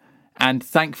with it. And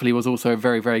thankfully was also a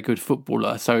very, very good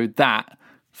footballer. So that,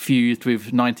 fused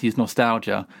with 90s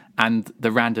nostalgia and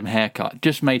the random haircut,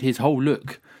 just made his whole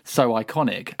look so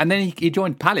iconic. And then he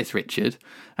joined Palace, Richard,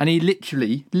 and he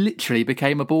literally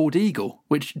became a bald eagle,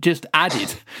 which just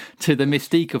added to the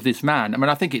mystique of this man. I mean,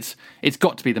 I think it's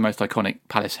got to be the most iconic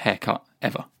Palace haircut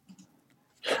ever.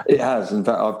 It has. In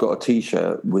fact, I've got a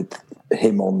T-shirt with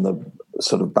him on the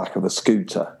sort of back of a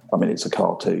scooter. I mean, it's a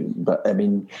cartoon, but I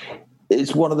mean,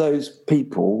 it's one of those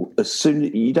people. As soon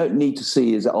you don't need to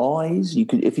see his eyes. You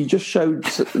could, if you just showed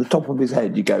the top of his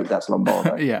head, you go, "That's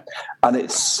Lombardo." Yeah, and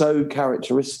it's so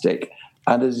characteristic.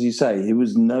 And as you say, he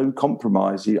was no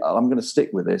compromise. I'm going to stick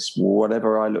with this,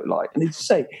 whatever I look like. And as you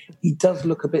say, he does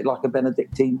look a bit like a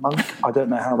Benedictine monk. I don't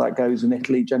know how that goes in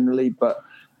Italy generally, but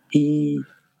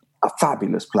a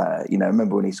fabulous player. You know,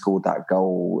 remember when he scored that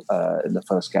goal in the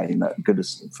first game at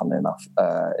Goodison, funnily enough,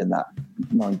 in that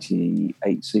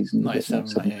 98 season.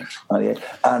 98.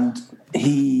 And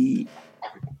the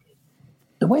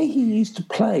way he used to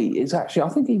play is actually, I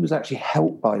think he was actually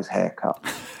helped by his haircut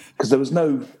because there was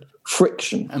no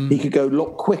friction. He could go a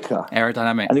lot quicker.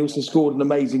 Aerodynamic. And he also scored an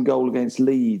amazing goal against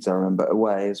Leeds, I remember,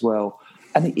 away as well.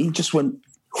 And he just went...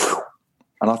 Whew.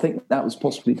 And I think that was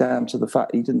possibly down to the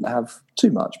fact he didn't have too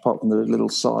much, apart from the little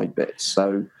side bits.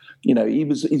 So, you know,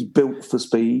 he's built for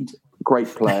speed, great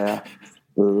player,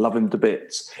 love him to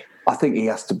bits. I think he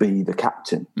has to be the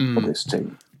captain of this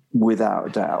team, without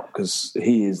a doubt, because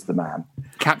he is the man.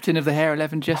 Captain of the Hair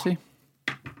 11, Jesse?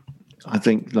 I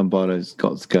think Lombardo's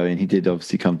got to go in. He did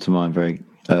obviously come to mind very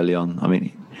early on. I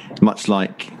mean, much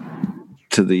like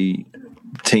to the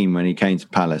team when he came to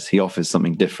Palace, he offers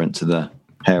something different to the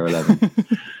Hair 11,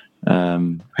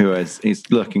 he's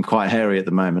looking quite hairy at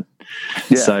the moment.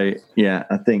 Yeah. So, yeah,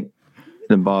 I think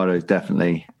Lombardo is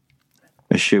definitely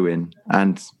a shoe-in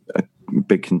and a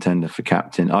big contender for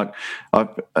captain. I've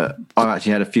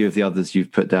actually had a few of the others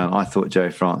you've put down. I thought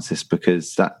Joe Francis,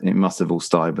 because it must have all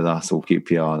started with us, all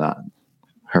QPR, that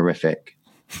horrific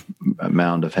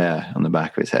mound of hair on the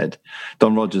back of his head.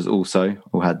 Don Rogers also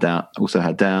had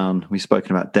down. We've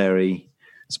spoken about Derry,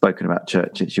 spoken about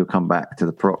Churches. You'll come back to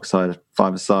the peroxide,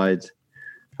 five-a-side.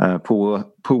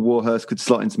 Paul Warhurst could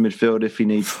slot into midfield if he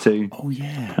needs to. Oh,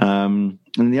 yeah. And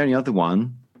the only other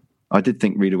one, I did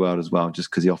think Riedewald as well, just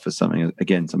because he offers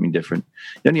something different.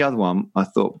 The only other one I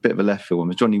thought, a bit of a left field one,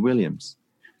 was Johnny Williams,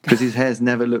 because his hair's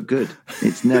never looked good.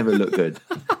 It's never looked good.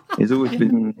 It's always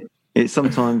been... It's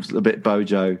sometimes a bit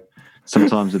Bojo,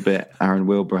 sometimes a bit Aaron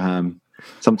Wilbraham,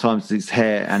 sometimes his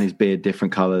hair and his beard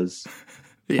different colours.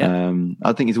 Yeah.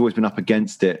 I think he's always been up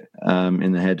against it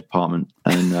in the hair department,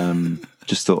 and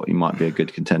just thought he might be a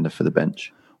good contender for the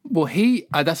bench. Well,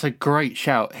 that's a great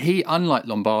shout. He, unlike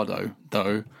Lombardo,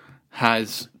 though,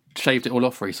 has shaved it all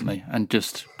off recently and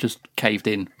just caved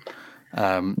in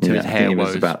to his hair woes. It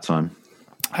was about time.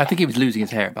 I think he was losing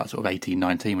his hair about sort of 18,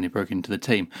 19 when he broke into the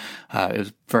team. It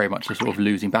was very much a sort of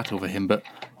losing battle for him. But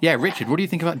yeah, Richard, what do you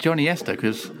think about Johnny Esther?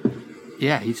 Because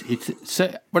yeah,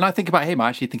 so when I think about him, I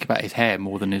actually think about his hair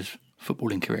more than his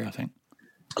footballing career, I think.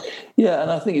 Yeah,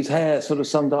 and I think his hair sort of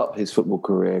summed up his football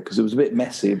career, because it was a bit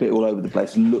messy, a bit all over the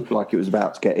place. It looked like it was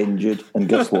about to get injured, and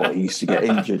guess what? He used to get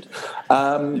injured.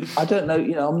 I don't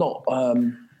know, I'm not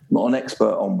not an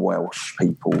expert on Welsh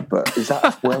people, but is that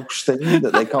a Welsh thing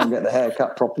that they can't get the hair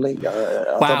cut properly? I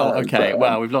don't know, okay. but,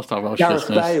 Well, we've lost our Welsh Gareth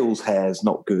listeners. Bale's hair's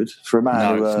not good for a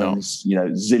man who earns,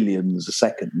 zillions a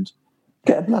second.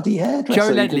 Get a bloody hairdresser. Joe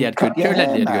Ledley had good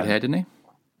hair, didn't he?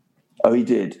 Oh, he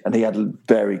did, and he had a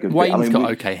very good. Wayne's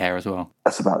got okay hair as well.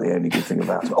 That's about the only good thing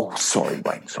about him. Oh, sorry,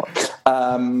 Wayne. Sorry.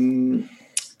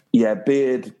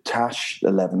 Beard, tash,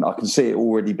 11. I can see it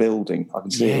already building.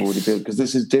 Because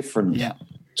this is different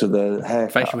to the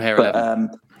haircut. Facial hair, 11.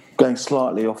 Going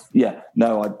slightly off. Yeah,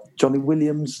 no, Johnny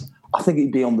Williams. I think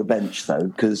he'd be on the bench though,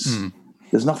 because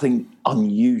there's nothing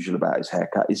unusual about his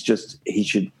haircut. It's just he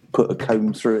should put a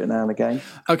comb through it now and again.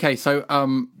 Okay, so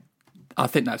I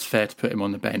think that's fair to put him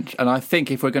on the bench. And I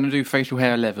think if we're going to do facial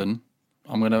hair 11,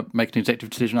 I'm going to make an executive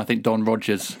decision. I think Don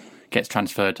Rogers gets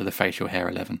transferred to the facial hair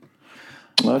 11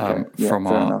 from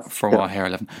our hair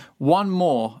 11. One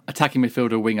more attacking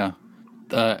midfielder winger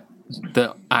that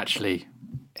actually,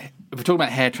 if we're talking about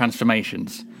hair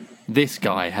transformations, this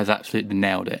guy has absolutely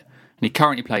nailed it. And he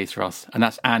currently plays for us, and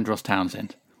that's Andros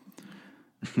Townsend.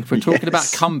 If we're talking about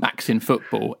comebacks in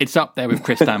football, it's up there with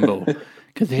Chris Stamble.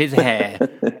 Because his hair,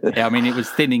 it was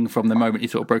thinning from the moment he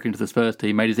sort of broke into the Spurs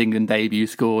team, made his England debut,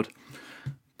 scored.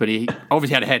 But he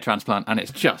obviously had a hair transplant, and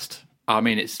it's just,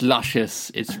 it's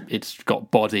luscious, it's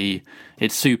got body,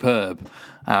 it's superb.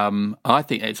 I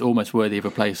think it's almost worthy of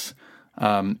a place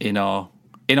in our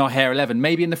hair 11,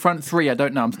 maybe in the front three. I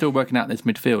don't know. I'm still working out this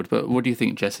midfield. But what do you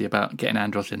think, Jesse, about getting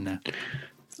Andros in there?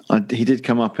 He did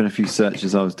come up in a few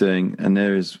searches I was doing, and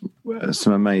there is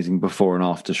some amazing before and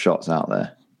after shots out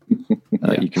there.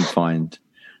 You can find,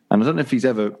 and I don't know if he's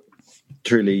ever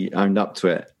truly owned up to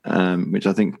it, which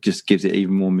I think just gives it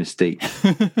even more mystique.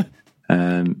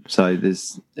 So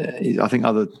there's, I think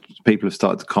other people have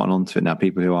started to cotton on to it now.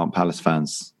 People who aren't Palace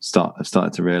fans have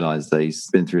started to realise that he's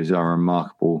been through a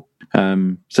remarkable.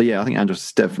 I think Andros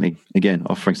is definitely again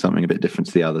offering something a bit different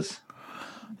to the others.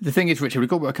 The thing is, Richard, we've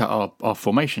got to work out our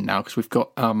formation now because we've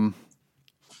got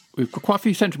quite a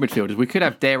few central midfielders. We could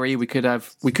have Derry. We could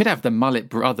have the Mullet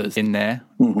brothers in there,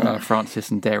 Francis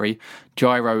and Derry.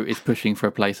 Gyro is pushing for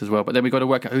a place as well. But then we've got to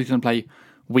work out who's going to play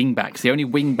wing backs. The only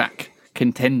wing back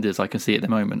contenders I can see at the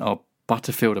moment are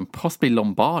Butterfield and possibly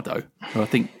Lombardo, who I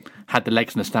think had the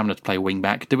legs and the stamina to play wing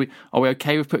back. Are we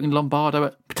okay with putting Lombardo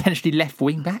at potentially left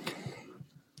wing back?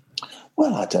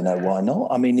 Well, I don't know why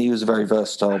not. He was a very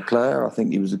versatile player. I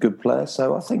think he was a good player.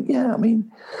 So I think,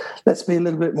 let's be a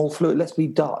little bit more fluid. Let's be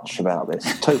Dutch about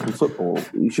this. Total football.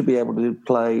 You should be able to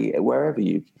play wherever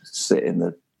you sit in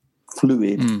the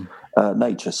fluid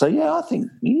nature. So, I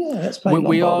think, let's play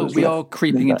Lombardo. We are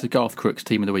creeping into Garth Crook's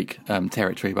Team of the Week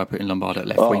territory by putting Lombardo at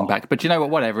left wing back. But you know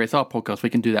what? Whatever. It's our podcast. We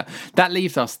can do that. That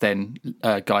leaves us then,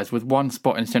 guys, with one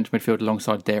spot in central midfield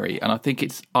alongside Derry. And I think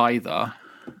it's either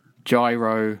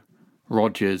Gyro,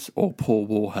 Rogers or Paul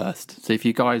Warhurst. So if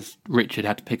you guys, Richard,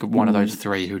 had to pick one of those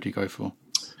three, who do you go for?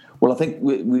 Well, I think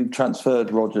we've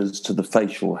transferred Rogers to the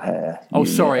facial hair. Oh,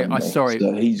 sorry. So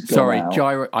he's gone out.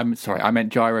 Gyro. I'm sorry. I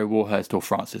meant Gyro, Warhurst or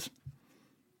Francis.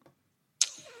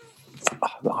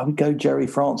 I would go Jerry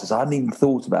Francis. I hadn't even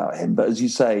thought about him. But as you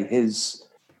say,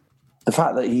 the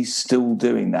fact that he's still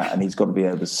doing that and he's got to be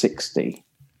over 60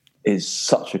 is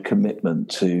such a commitment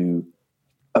to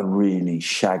a really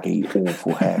shaggy,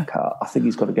 awful haircut. I think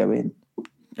he's got to go in.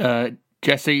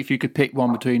 Jesse, if you could pick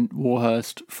one between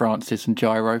Warhurst, Francis and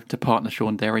Gyro to partner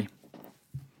Sean Derry.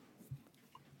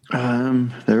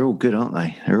 They're all good, aren't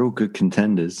they? They're all good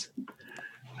contenders.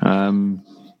 I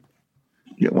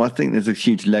think there's a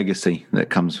huge legacy that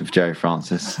comes with Jerry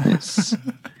Francis. It's,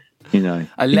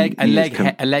 a leg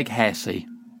hairsy.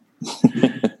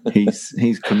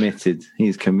 He's committed.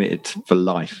 He's committed for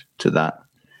life to that.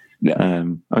 Yeah.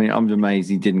 I'm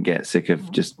amazed he didn't get sick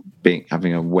of just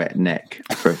having a wet neck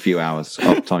for a few hours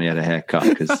after time he had a haircut,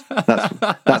 because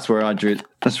that's where I drew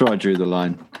the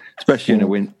line, especially in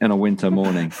a winter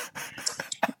morning.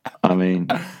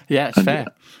 It's fair.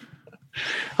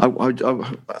 I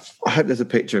hope there's a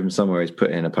picture of him somewhere he's put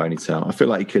in a ponytail. I feel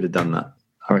like he could have done that.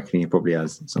 I reckon he probably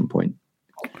has at some point.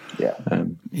 Yeah.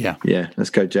 Let's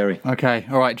go, Jerry. Okay,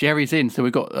 all right. Jerry's in. So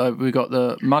we've got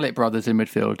the Mullet brothers in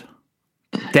midfield.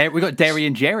 We've got Derry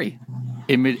and Jerry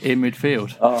in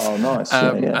midfield. Oh, nice.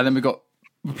 And then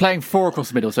we're playing four across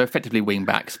the middle, so effectively wing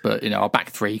backs, but our back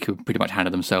three could pretty much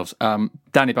handle themselves.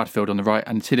 Danny Butterfield on the right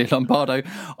and Tilly Lombardo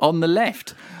on the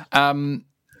left.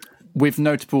 With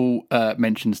notable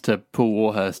mentions to Paul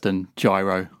Warhurst and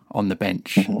Gyro on the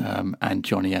bench, and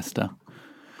Johnny Esther.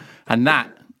 And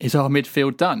that is our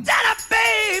midfield done. Stand up,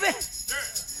 baby!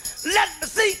 Let me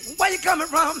see where you're coming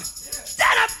from.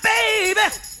 Stand up, baby!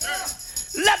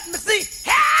 Let me see.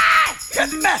 Hey!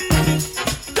 Hit me!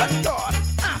 Good God.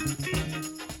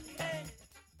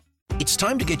 It's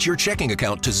time to get your checking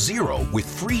account to zero with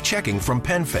free checking from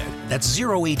PenFed. That's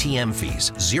zero ATM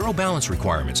fees, zero balance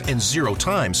requirements, and zero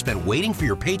time spent waiting for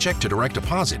your paycheck to direct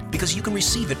deposit because you can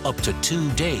receive it up to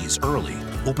 2 days early.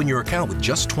 Open your account with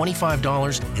just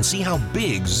 $25 and see how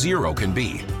big zero can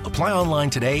be. Apply online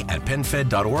today at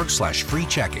PenFed.org/free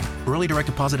checking. Early direct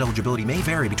deposit eligibility may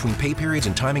vary between pay periods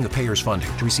and timing of payers' funding.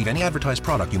 To receive any advertised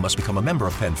product, you must become a member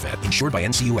of PenFed, insured by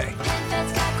NCUA.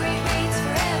 PenFed's got great rates for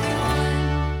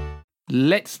everyone.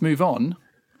 Let's move on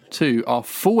to our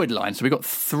forward line. So we've got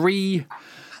 3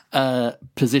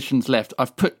 positions left.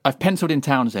 I've penciled in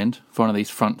Townsend for one of these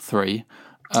front 3.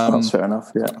 That's fair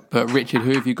enough, yeah. But Richard,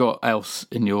 who have you got else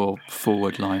in your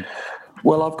forward line?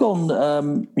 Well, I've gone,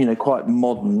 quite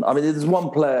modern. I mean, there's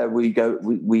one player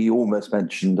we almost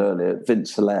mentioned earlier,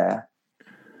 Vince Hilaire,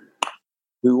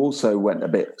 who also went a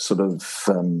bit sort of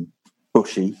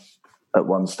bushy at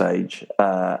one stage.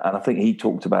 And I think he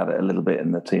talked about it a little bit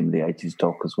in the Team of the 80s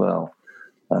doc as well.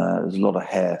 There's a lot of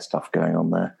hair stuff going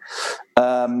on there.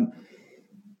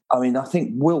 I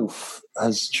think Wilf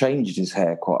has changed his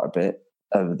hair quite a bit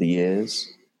over the years,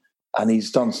 and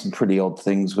he's done some pretty odd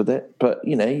things with it. But,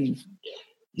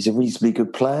 he's a reasonably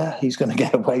good player. He's going to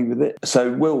get away with it.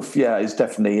 So Wilf, is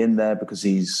definitely in there because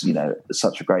he's,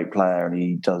 such a great player and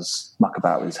he does muck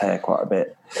about with his hair quite a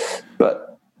bit.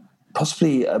 But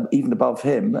possibly even above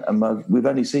him, and we've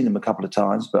only seen him a couple of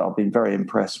times, but I've been very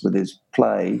impressed with his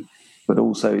play, but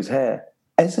also his hair.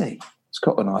 Eze. He's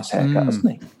got a nice haircut,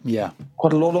 hasn't he? Yeah.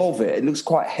 Quite a lot of it. It looks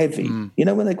quite heavy.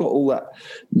 When they've got all that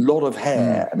lot of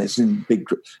hair and it's in big...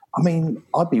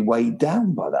 I'd be weighed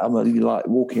down by that. I'm like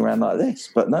walking around like this.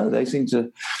 But no, they seem to...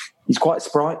 He's quite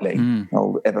sprightly,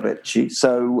 old Everett.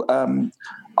 So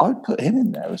I'd put him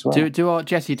in there as well. Do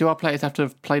our players have to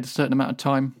have played a certain amount of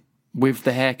time with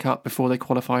the haircut before they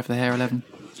qualify for the Hair 11?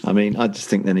 I just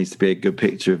think there needs to be a good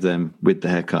picture of them with the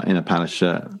haircut in a Palace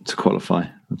shirt to qualify.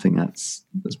 I think that's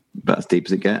about as deep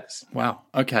as it gets. Wow.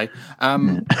 Okay.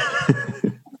 Well,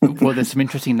 there's some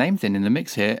interesting names in the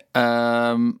mix here.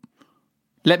 Let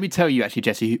me tell you, actually,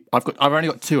 Jesse, I've only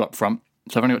got 2 up front,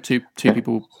 so I've only got two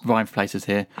people vying for places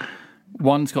here.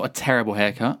 One's got a terrible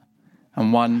haircut,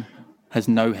 and one has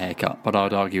no haircut, but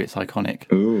I'd argue it's iconic.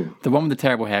 Ooh. The one with the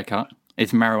terrible haircut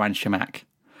is Marouane Chamakh.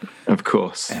 Of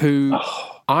course. Who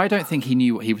I don't think he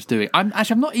knew what he was doing. I'm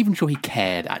not even sure he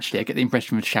cared, actually. I get the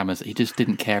impression with Shammers that he just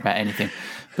didn't care about anything.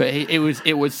 But it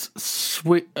was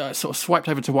sort of swiped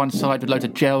over to one side with loads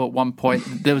of gel at one point.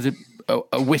 There was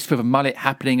a wisp of a mullet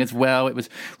happening as well. It was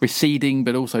receding,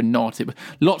 but also not.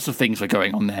 Lots of things were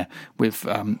going on there with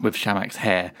Chamakh's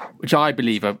hair, which I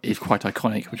believe is quite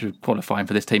iconic, which is qualifying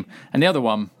for this team. And the other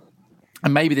one,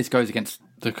 and maybe this goes against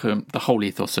the whole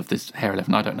ethos of this Hair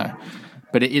 11, I don't know.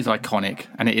 But it is iconic,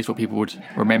 and it is what people would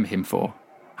remember him for.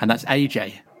 And that's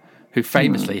AJ, who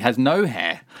famously has no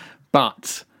hair.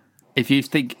 But if you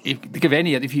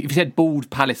said bald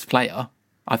Palace player,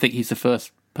 I think he's the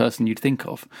first person you'd think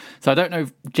of. So I don't know,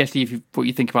 Jesse, what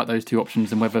you think about those 2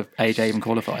 options and whether AJ even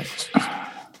qualifies.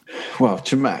 Well,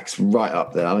 Chamakh's right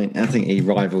up there. I think he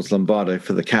rivals Lombardo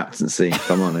for the captaincy, if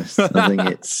I'm honest.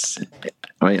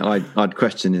 I'd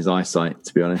question his eyesight,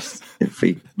 to be honest, if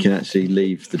he can actually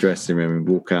leave the dressing room and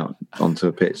walk out onto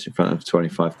a pitch in front of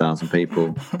 25,000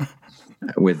 people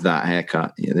with that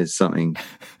haircut. There's something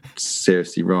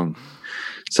seriously wrong.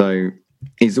 So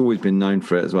he's always been known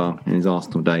for it as well in his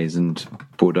Arsenal days and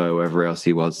Bordeaux, wherever else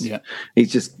he was. Yeah.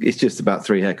 It's just about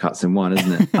 3 haircuts in one,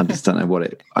 isn't it? I just don't know what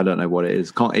it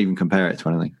is. Can't even compare it to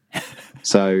anything.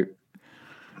 So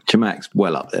Chamakh's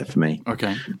well up there for me.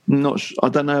 Okay. I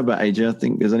don't know about AJ. I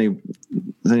think there's only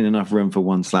enough room for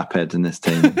one slaphead in this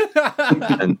team.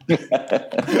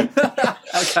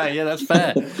 Okay, yeah, that's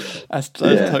fair. That's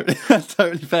totally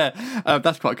fair.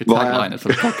 That's quite a good tagline for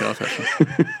the podcast, actually.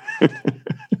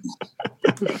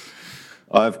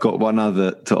 I've got one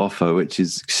other to offer, which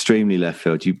is extremely left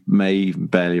field. You may even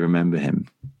barely remember him.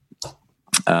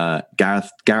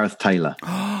 Gareth Taylor.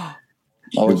 I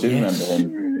do remember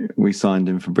him. We signed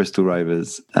him from Bristol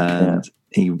Rovers, and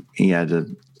he had a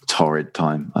torrid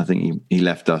time. I think he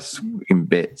left us in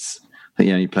bits. I think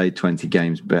he only played 20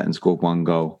 games and scored 1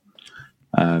 goal.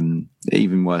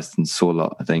 Even worse than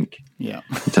Sorlot, I think. Yeah.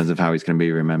 In terms of how he's going to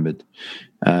be remembered.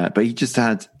 But he just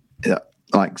had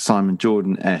like Simon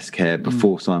Jordan-esque hair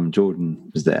before Simon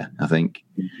Jordan was there, I think.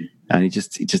 And he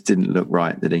just didn't look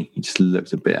right, did he? He just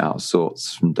looked a bit out of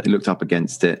sorts. He looked up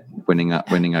against it, winning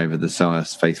over the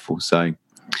Selhurst faithful. So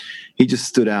he just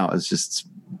stood out as just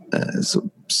a sort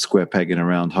of square peg in a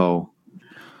round hole.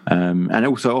 And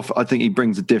also, I think he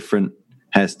brings a different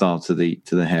hairstyle to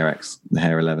the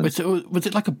hair 11. Was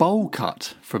it like a bowl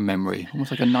cut from memory?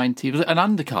 Almost like a 90s. Was it an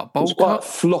undercut? Bowl It was quite cut?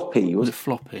 floppy. Was it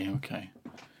floppy? Okay.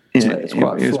 Yeah, it's it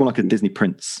quite was more like a Disney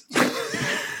Prince.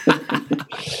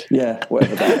 Yeah,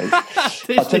 whatever that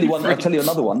is. I'll tell you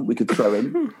another one we could throw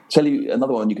in. Tell you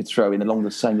another one you could throw in along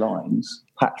the same lines.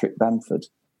 Patrick Bamford.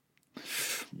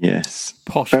 Yes,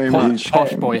 Posh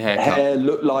boy haircut. Hair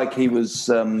looked like he was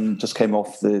just came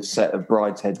off the set of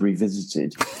Brideshead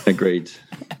Revisited. Agreed.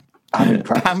 Having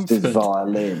practiced his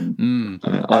violin.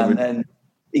 And then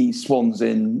he swans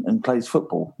in and plays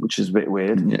football, which is a bit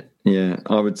weird. Yeah.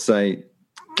 I would say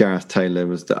Gareth Taylor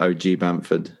was the OG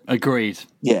Bamford. Agreed.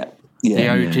 Yeah. The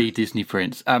OG Disney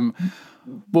Prince.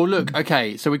 Well, look,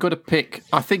 okay, so we've got to pick.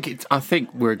 I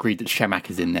think we're agreed that Shemak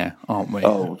is in there, aren't we?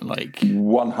 Oh,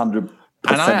 100%.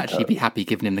 And I'd actually be happy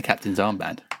giving him the captain's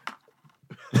armband,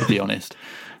 to be honest.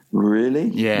 Really?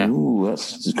 Yeah. Ooh,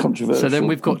 that's controversial. So then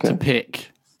we've got to pick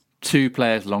two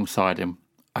players alongside him.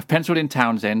 I've penciled in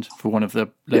Townsend for one of the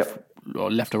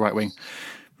left or right wing.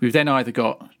 We've then either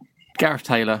got Gareth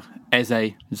Taylor,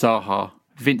 Eze, Zaha,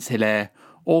 Vince Hilaire,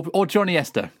 or Johnny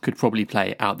Esther could probably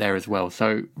play out there as well.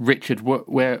 So, Richard,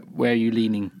 where are you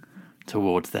leaning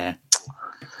towards there?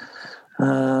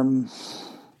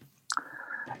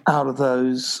 Out of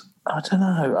those, I don't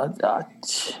know.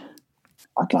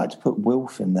 I'd like to put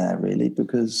Wilf in there, really,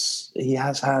 because he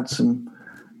has had some,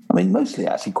 I mean, mostly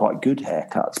actually quite good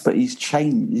haircuts, but he's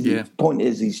changed. Yeah. The point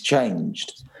is he's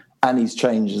changed, and he's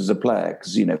changed as a player,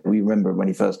 because, we remember when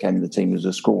he first came in the team, he was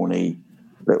a scrawny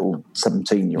little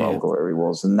 17-year-old or whatever he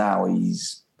was, and now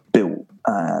he's built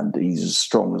and he's as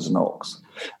strong as an ox,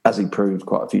 as he proved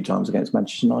quite a few times against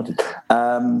Manchester United.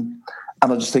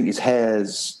 And I just think his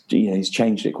hair's, he's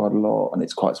changed it quite a lot, and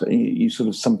it's quite. You sort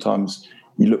of sometimes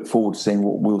you look forward to seeing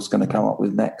what Will's going to come up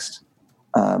with next,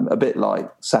 a bit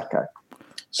like Saka.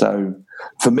 So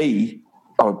for me,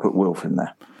 I would put Wilf in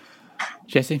there.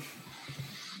 Jesse?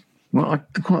 Well, I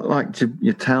quite like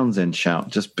your Townsend shout,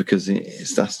 just because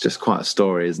that's just quite a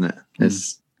story, isn't it?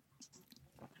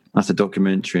 That's a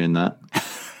documentary in that,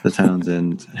 the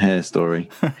Townsend hair story.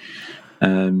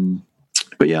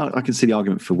 But yeah, I can see the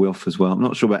argument for Wilf as well. I'm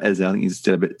not sure about Eze. I think he's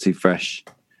still a bit too fresh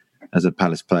as a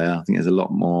Palace player. I think there's a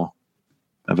lot more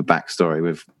of a backstory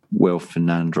with Wilf and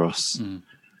Nandros.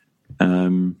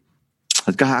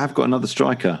 I've got another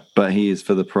striker, but he is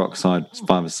for the peroxide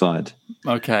five-a-side.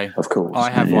 Okay, of course. I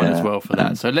have one as well for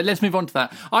that. So let's move on to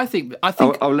that. I think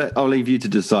I'll leave you to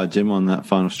decide, Jim, on that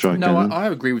final striker. No, I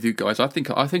agree with you guys. I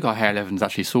think our hair 11 is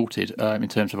actually sorted in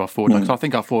terms of our forward line. So I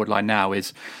think our forward line now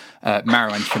is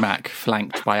Marouane Chamakh,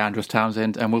 flanked by Andros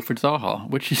Townsend and Wilfried Zaha,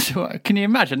 which is, can you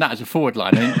imagine that as a forward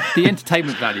line? I mean, the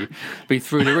entertainment value be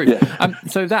through the roof. Yeah.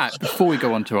 So that, before we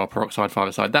go on to our peroxide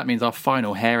five-a-side, that means our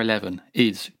final hair 11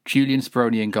 is Julian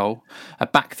Speroni in goal, a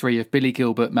back three of Billy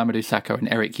Gilbert, Mamadou Sakho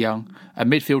and Eric Young, a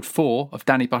midfield four of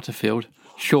Danny Butterfield,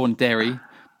 Sean Derry,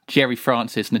 Jerry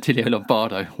Francis and Attilio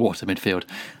Lombardo, what a midfield,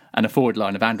 and a forward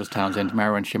line of Andros Townsend,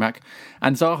 Marouane Chamakh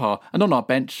and Zaha. And on our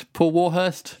bench, Paul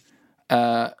Warhurst,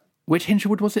 which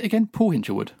Hinchelwood was it again? Paul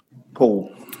Hinchelwood.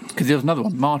 Paul. Because there was another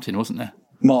one, Martin, wasn't there?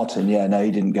 Martin, yeah, no,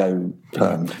 he didn't go.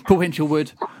 Paul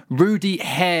Hinchelwood, Rudy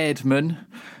Hairdman,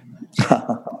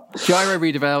 Jairo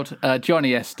Riedewald,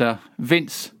 Johnny Esther,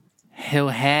 Vince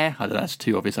Hilaire, I don't know, that's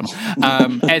too obvious.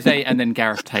 Eze, and then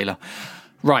Gareth Taylor.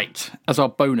 Right, as our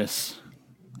bonus,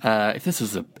 if this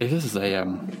is a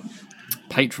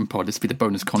patron pod, this would be the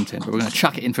bonus content, but we're going to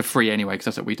chuck it in for free anyway, because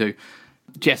that's what we do.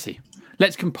 Jesse,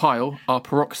 let's compile our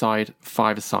peroxide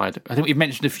five-a-side. I think we've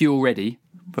mentioned a few already,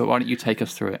 but why don't you take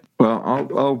us through it? Well,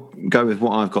 I'll go with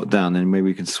what I've got down, and maybe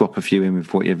we can swap a few in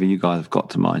with whatever you guys have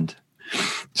got to mind.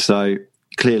 So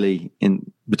clearly,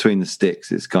 in between the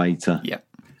sticks, it's Gaeta. Yeah.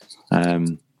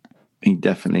 He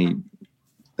definitely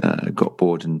got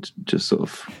bored and just sort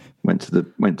of went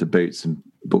to Boots and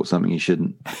bought something he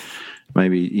shouldn't.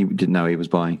 Maybe he didn't know he was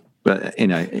buying, but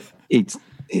he's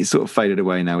sort of faded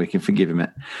away now. We can forgive him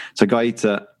it. So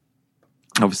Gaeta,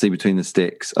 obviously between the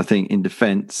sticks. I think in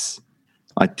defence,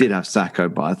 I did have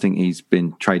Sakho, but I think he's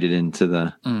been traded into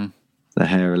the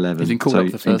hair 11. He's been called up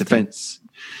the first in defence,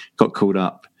 got called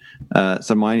up.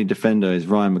 So my only defender is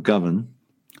Ryan McGovern.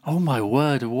 Oh my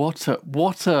word! What a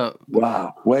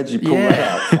wow! Where did you pull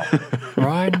that out?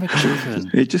 Ryan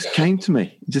McGovern. It just came to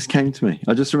me.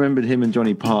 I just remembered him and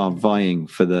Johnny Parr vying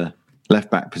for the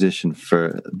left back position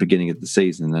for the beginning of the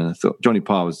season, and I thought Johnny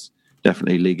Parr was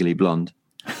definitely legally blonde,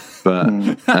 but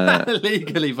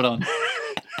legally blonde.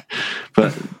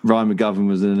 But Ryan McGovern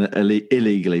was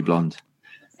illegally blonde.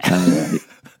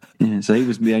 So he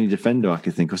was the only defender I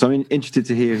could think of. So I'm interested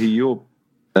to hear who your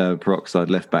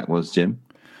peroxide left back was, Jim.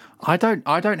 I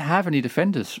don't have any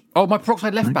defenders. Oh, my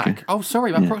peroxide left back. Oh,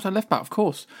 sorry, my peroxide left back. Of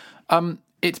course,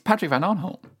 it's Patrick Van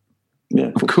Aanholt.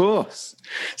 Yeah, Of course.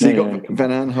 So you got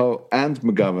Van Aanholt and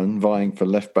McGovern vying for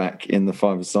left back in the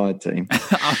five-a-side team,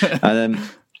 and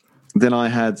then I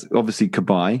had obviously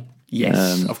Cabaye.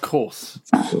 Yes, of course.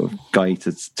 Sort of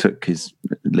Gaeta took his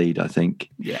lead, I think.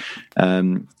 Yeah.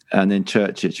 And then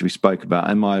Churchich we spoke about,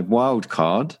 and my wild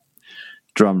card,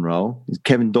 drum roll, is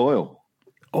Kevin Doyle.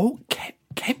 Oh,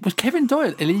 was Kevin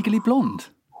Doyle illegally blonde?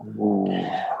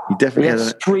 He definitely had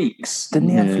streaks, didn't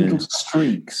he? Have little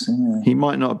streaks. Yeah. He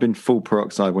might not have been full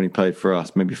peroxide when he played for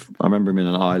us. Maybe I remember him in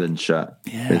an Island shirt.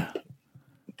 Yeah.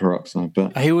 Peroxide,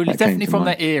 but he was definitely from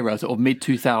that era, sort of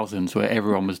mid-2000s, where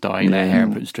everyone was dyeing their hair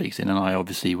and putting streaks in, and I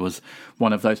obviously was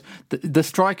one of those. The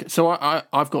striker. So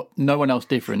I've got no one else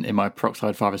different in my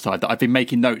peroxide five-a-side that I've been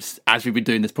making notes as we've been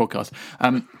doing this podcast.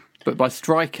 But my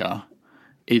striker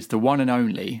is the one and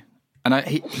only, and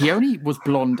he only was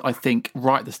blonde, I think,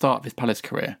 right at the start of his Palace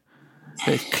career.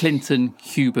 But it's Clinton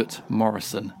Hubert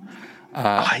Morrison.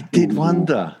 I did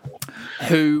wonder.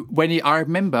 Who, I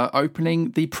remember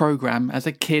opening the programme as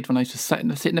a kid when I used to sit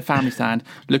in the family stand,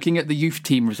 looking at the youth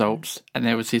team results, and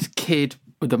there was this kid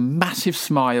with a massive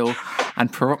smile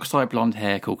and peroxide blonde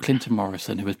hair called Clinton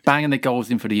Morrison, who was banging the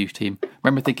goals in for the youth team. I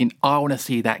remember thinking, I want to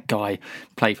see that guy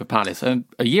play for Palace. And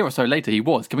a year or so later, he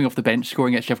was coming off the bench,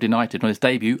 scoring at Sheffield United on his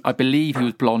debut. I believe he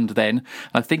was blonde then.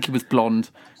 I think he was blonde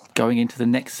going into the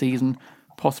next season,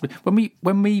 possibly.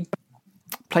 When we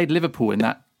played Liverpool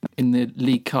in the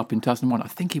League Cup in 2001, I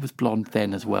think he was blonde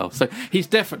then as well. So he's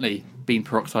definitely been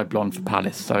peroxide blonde for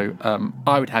Palace. So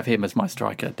I would have him as my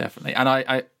striker, definitely. And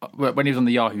I when he was on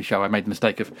the Yahoo show, I made the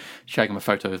mistake of showing him a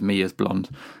photo of me as blonde.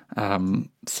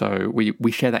 So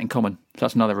we share that in common. So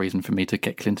that's another reason for me to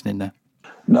get Clinton in there.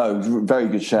 No, very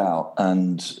good shout,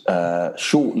 and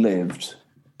short-lived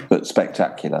but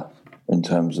spectacular in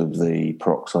terms of the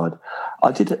peroxide.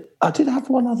 I did have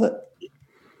one other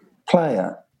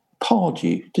player,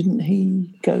 Pardew. Didn't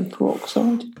he go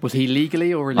peroxide? Was he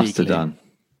legally or illegally? Must have done.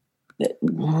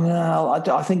 No,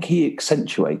 I think he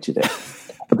accentuated it.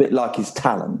 A bit like his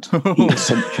talent. He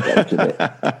accentuated it.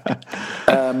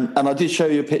 And I did show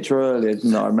you a picture earlier,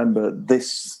 didn't I? I remember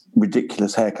this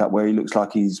ridiculous haircut where he looks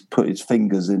like he's put his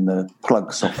fingers in the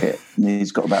plug socket and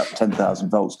he's got about 10,000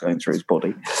 volts going through his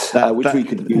body, which we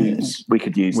could use. We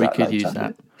could use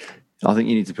that. I think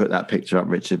you need to put that picture up,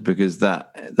 Richard, because the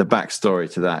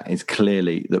backstory to that is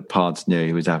clearly that Pards knew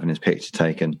he was having his picture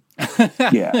taken.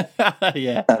 Yeah.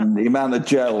 Yeah. And the amount of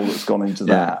gel that's gone into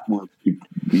that,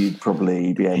 you'd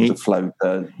probably be able to float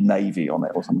the Navy on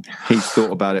it or something. He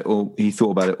thought about it all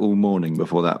morning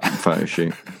before that photo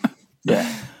shoot.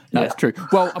 Yeah. That's true.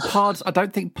 Well, I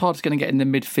don't think Pards is going to get in the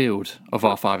midfield of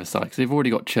our five-a-side because they've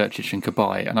already got Churchich and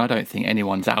Cabaye, and I don't think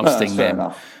anyone's ousting them.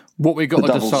 Enough. What we've got The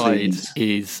to double decide Cs.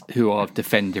 is who our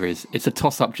defender is. It's a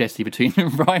toss-up, Jesse, between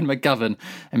Ryan McGovern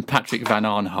and Patrick Van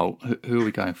Aanholt. Who are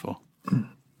we going for?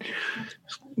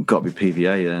 Got to be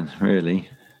PVA then, really.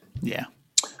 Yeah.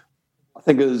 I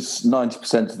think as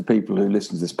 90% of the people who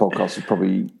listen to this podcast who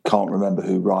probably can't remember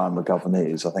who Ryan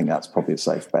McGovern is, I think that's probably a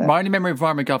safe bet. My only memory of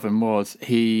Ryan McGovern was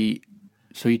he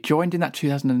joined in that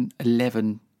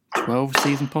 2011-12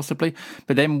 season possibly,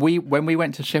 but then when we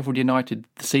went to Sheffield United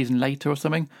the season later or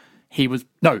something,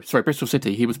 Bristol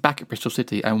City. He was back at Bristol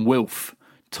City and Wilf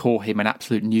tore him an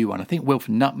absolute new one. I think Wilf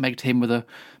nutmegged him with a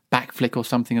back flick or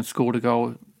something and scored a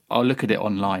goal. I'll look at it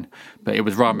online, but it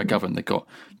was Ryan McGovern that got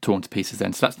torn to pieces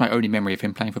then. So that's my only memory of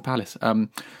him playing for Palace. So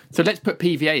let's put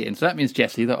PVA in. So that means,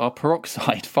 Jesse, that our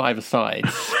peroxide five-a-side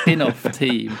spin-off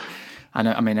team, and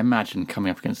I mean, imagine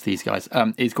coming up against these guys,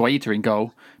 is Guaita in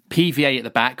goal, PVA at the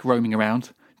back, roaming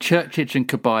around, Churchich and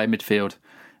Cabaye midfield,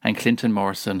 and Clinton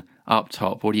Morrison up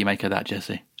top. What do you make of that,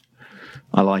 Jesse?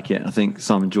 I like it. I think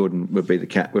Simon Jordan would be the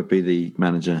player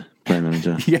manager.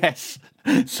 Yes.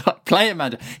 So, player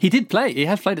manager. He did play. He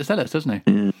has played at Selhurst, doesn't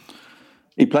he? Yeah.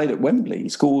 He played at Wembley. He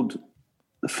scored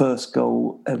the first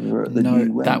goal ever at the new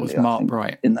Wembley. That was Mark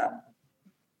Bright. In that,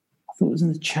 I thought it was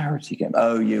in the charity game.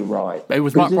 Oh, you're right. It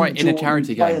was Mark Bright in a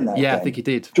charity game. Yeah, I think he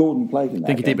did. Jordan played in that I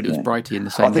think he did, but it was Brighty in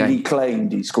the same game. I think he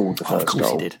claimed he scored the first goal. Of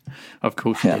course he did. Of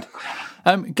course he did.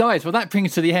 Guys, well, that brings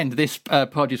us to the end of this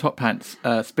Pardew's Hot Pants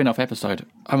spin-off episode.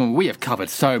 I mean, we have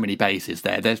covered so many bases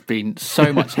there. There's been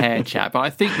so much hair chat, but I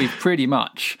think we've pretty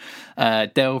much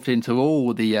delved into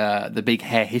all the big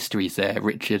hair histories there,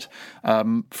 Richard,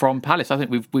 from Palace. I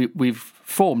think we've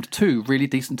formed two really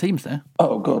decent teams there.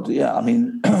 Oh, God, yeah. I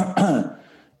mean,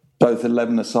 both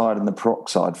 11-a-side and the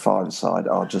peroxide 5-a-side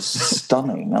are just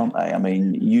stunning, aren't they? I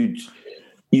mean, you'd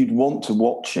want to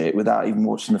watch it without even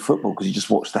watching the football because you just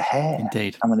watch the hair.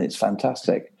 Indeed. I mean, it's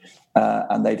fantastic.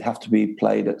 and they'd have to be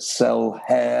played at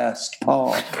Selhurst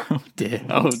Park. Oh dear.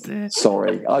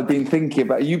 Sorry, I've been thinking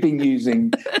about. You've been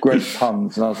using great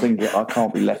puns, and I was thinking I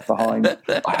can't be left behind.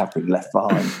 I have been left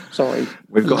behind. Sorry.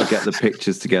 We've got to get the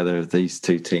pictures together of these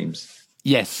two teams.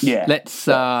 Yes. Yeah.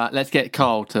 Let's get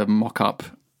Carl to mock up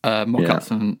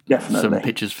some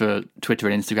pictures for Twitter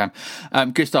and Instagram.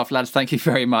 Good stuff, lads. Thank you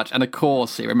very much. And of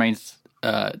course, it remains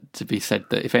to be said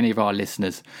that if any of our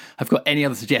listeners have got any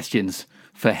other suggestions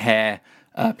for hair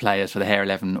players for the Hair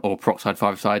 11 or Proxide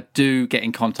 5-side, do get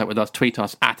in contact with us. Tweet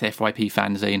us at FYP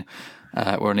Fanzine.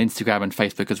 We're on Instagram and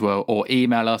Facebook as well, or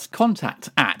email us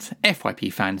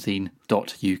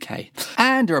contact@fypfanzine.uk.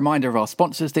 And a reminder of our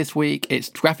sponsors this week, it's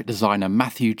graphic designer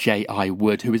Matthew J.I.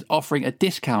 Wood, who is offering a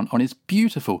discount on his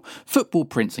beautiful football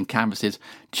prints and canvases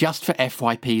just for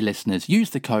FYP listeners.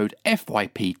 Use the code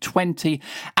FYP20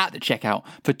 at the checkout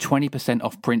for 20%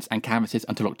 off prints and canvases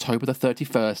until October the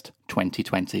 31st,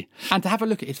 2020. And to have a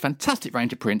look at his fantastic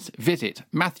range of prints, visit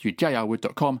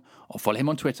MatthewJIwood.com or follow him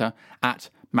on Twitter at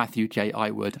Matthew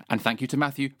J.I. Wood. And thank you to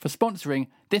Matthew for sponsoring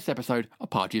this episode of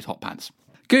Pardew's Hot Pants.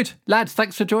 Good. Lads,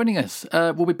 thanks for joining us.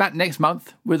 We'll be back next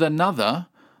month with another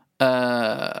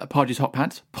Pardew's Hot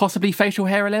Pants, possibly facial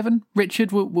hair 11.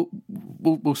 Richard, we'll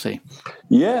see.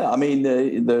 Yeah, I mean,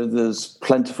 there's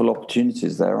plentiful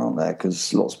opportunities there, aren't there?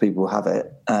 Because lots of people have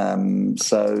it.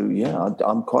 So, yeah,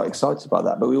 I'm quite excited about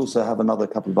that. But we also have another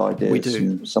couple of ideas we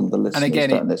do. From some of the listeners, and again,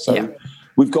 don't there? So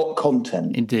we've got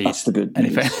content. Indeed. That's the good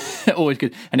news. Always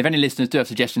good. And if any listeners do have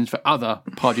suggestions for other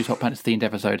Pardew's Hot Pants themed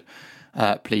episode,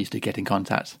 please do get in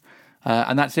contact.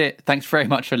 And that's it. Thanks very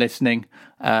much for listening.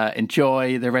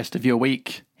 Enjoy the rest of your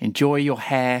week. Enjoy your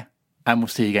hair. And we'll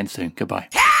see you again soon. Goodbye.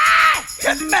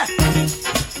 Good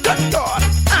God.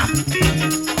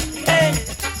 Hey,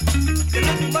 you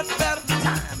look much better this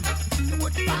time.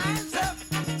 What you find yourself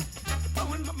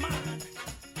blowing my mind.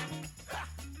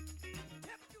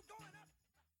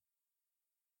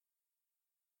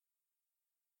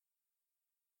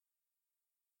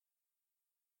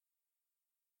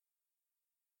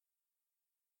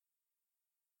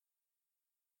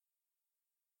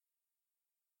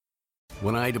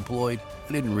 When I deployed,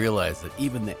 I didn't realize that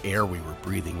even the air we were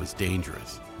breathing was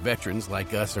dangerous. Veterans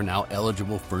like us are now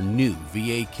eligible for new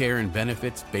VA care and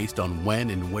benefits based on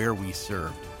when and where we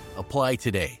served. Apply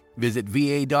today. Visit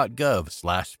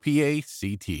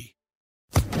va.gov/PACT.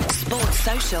 Sports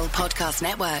Social Podcast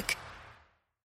Network.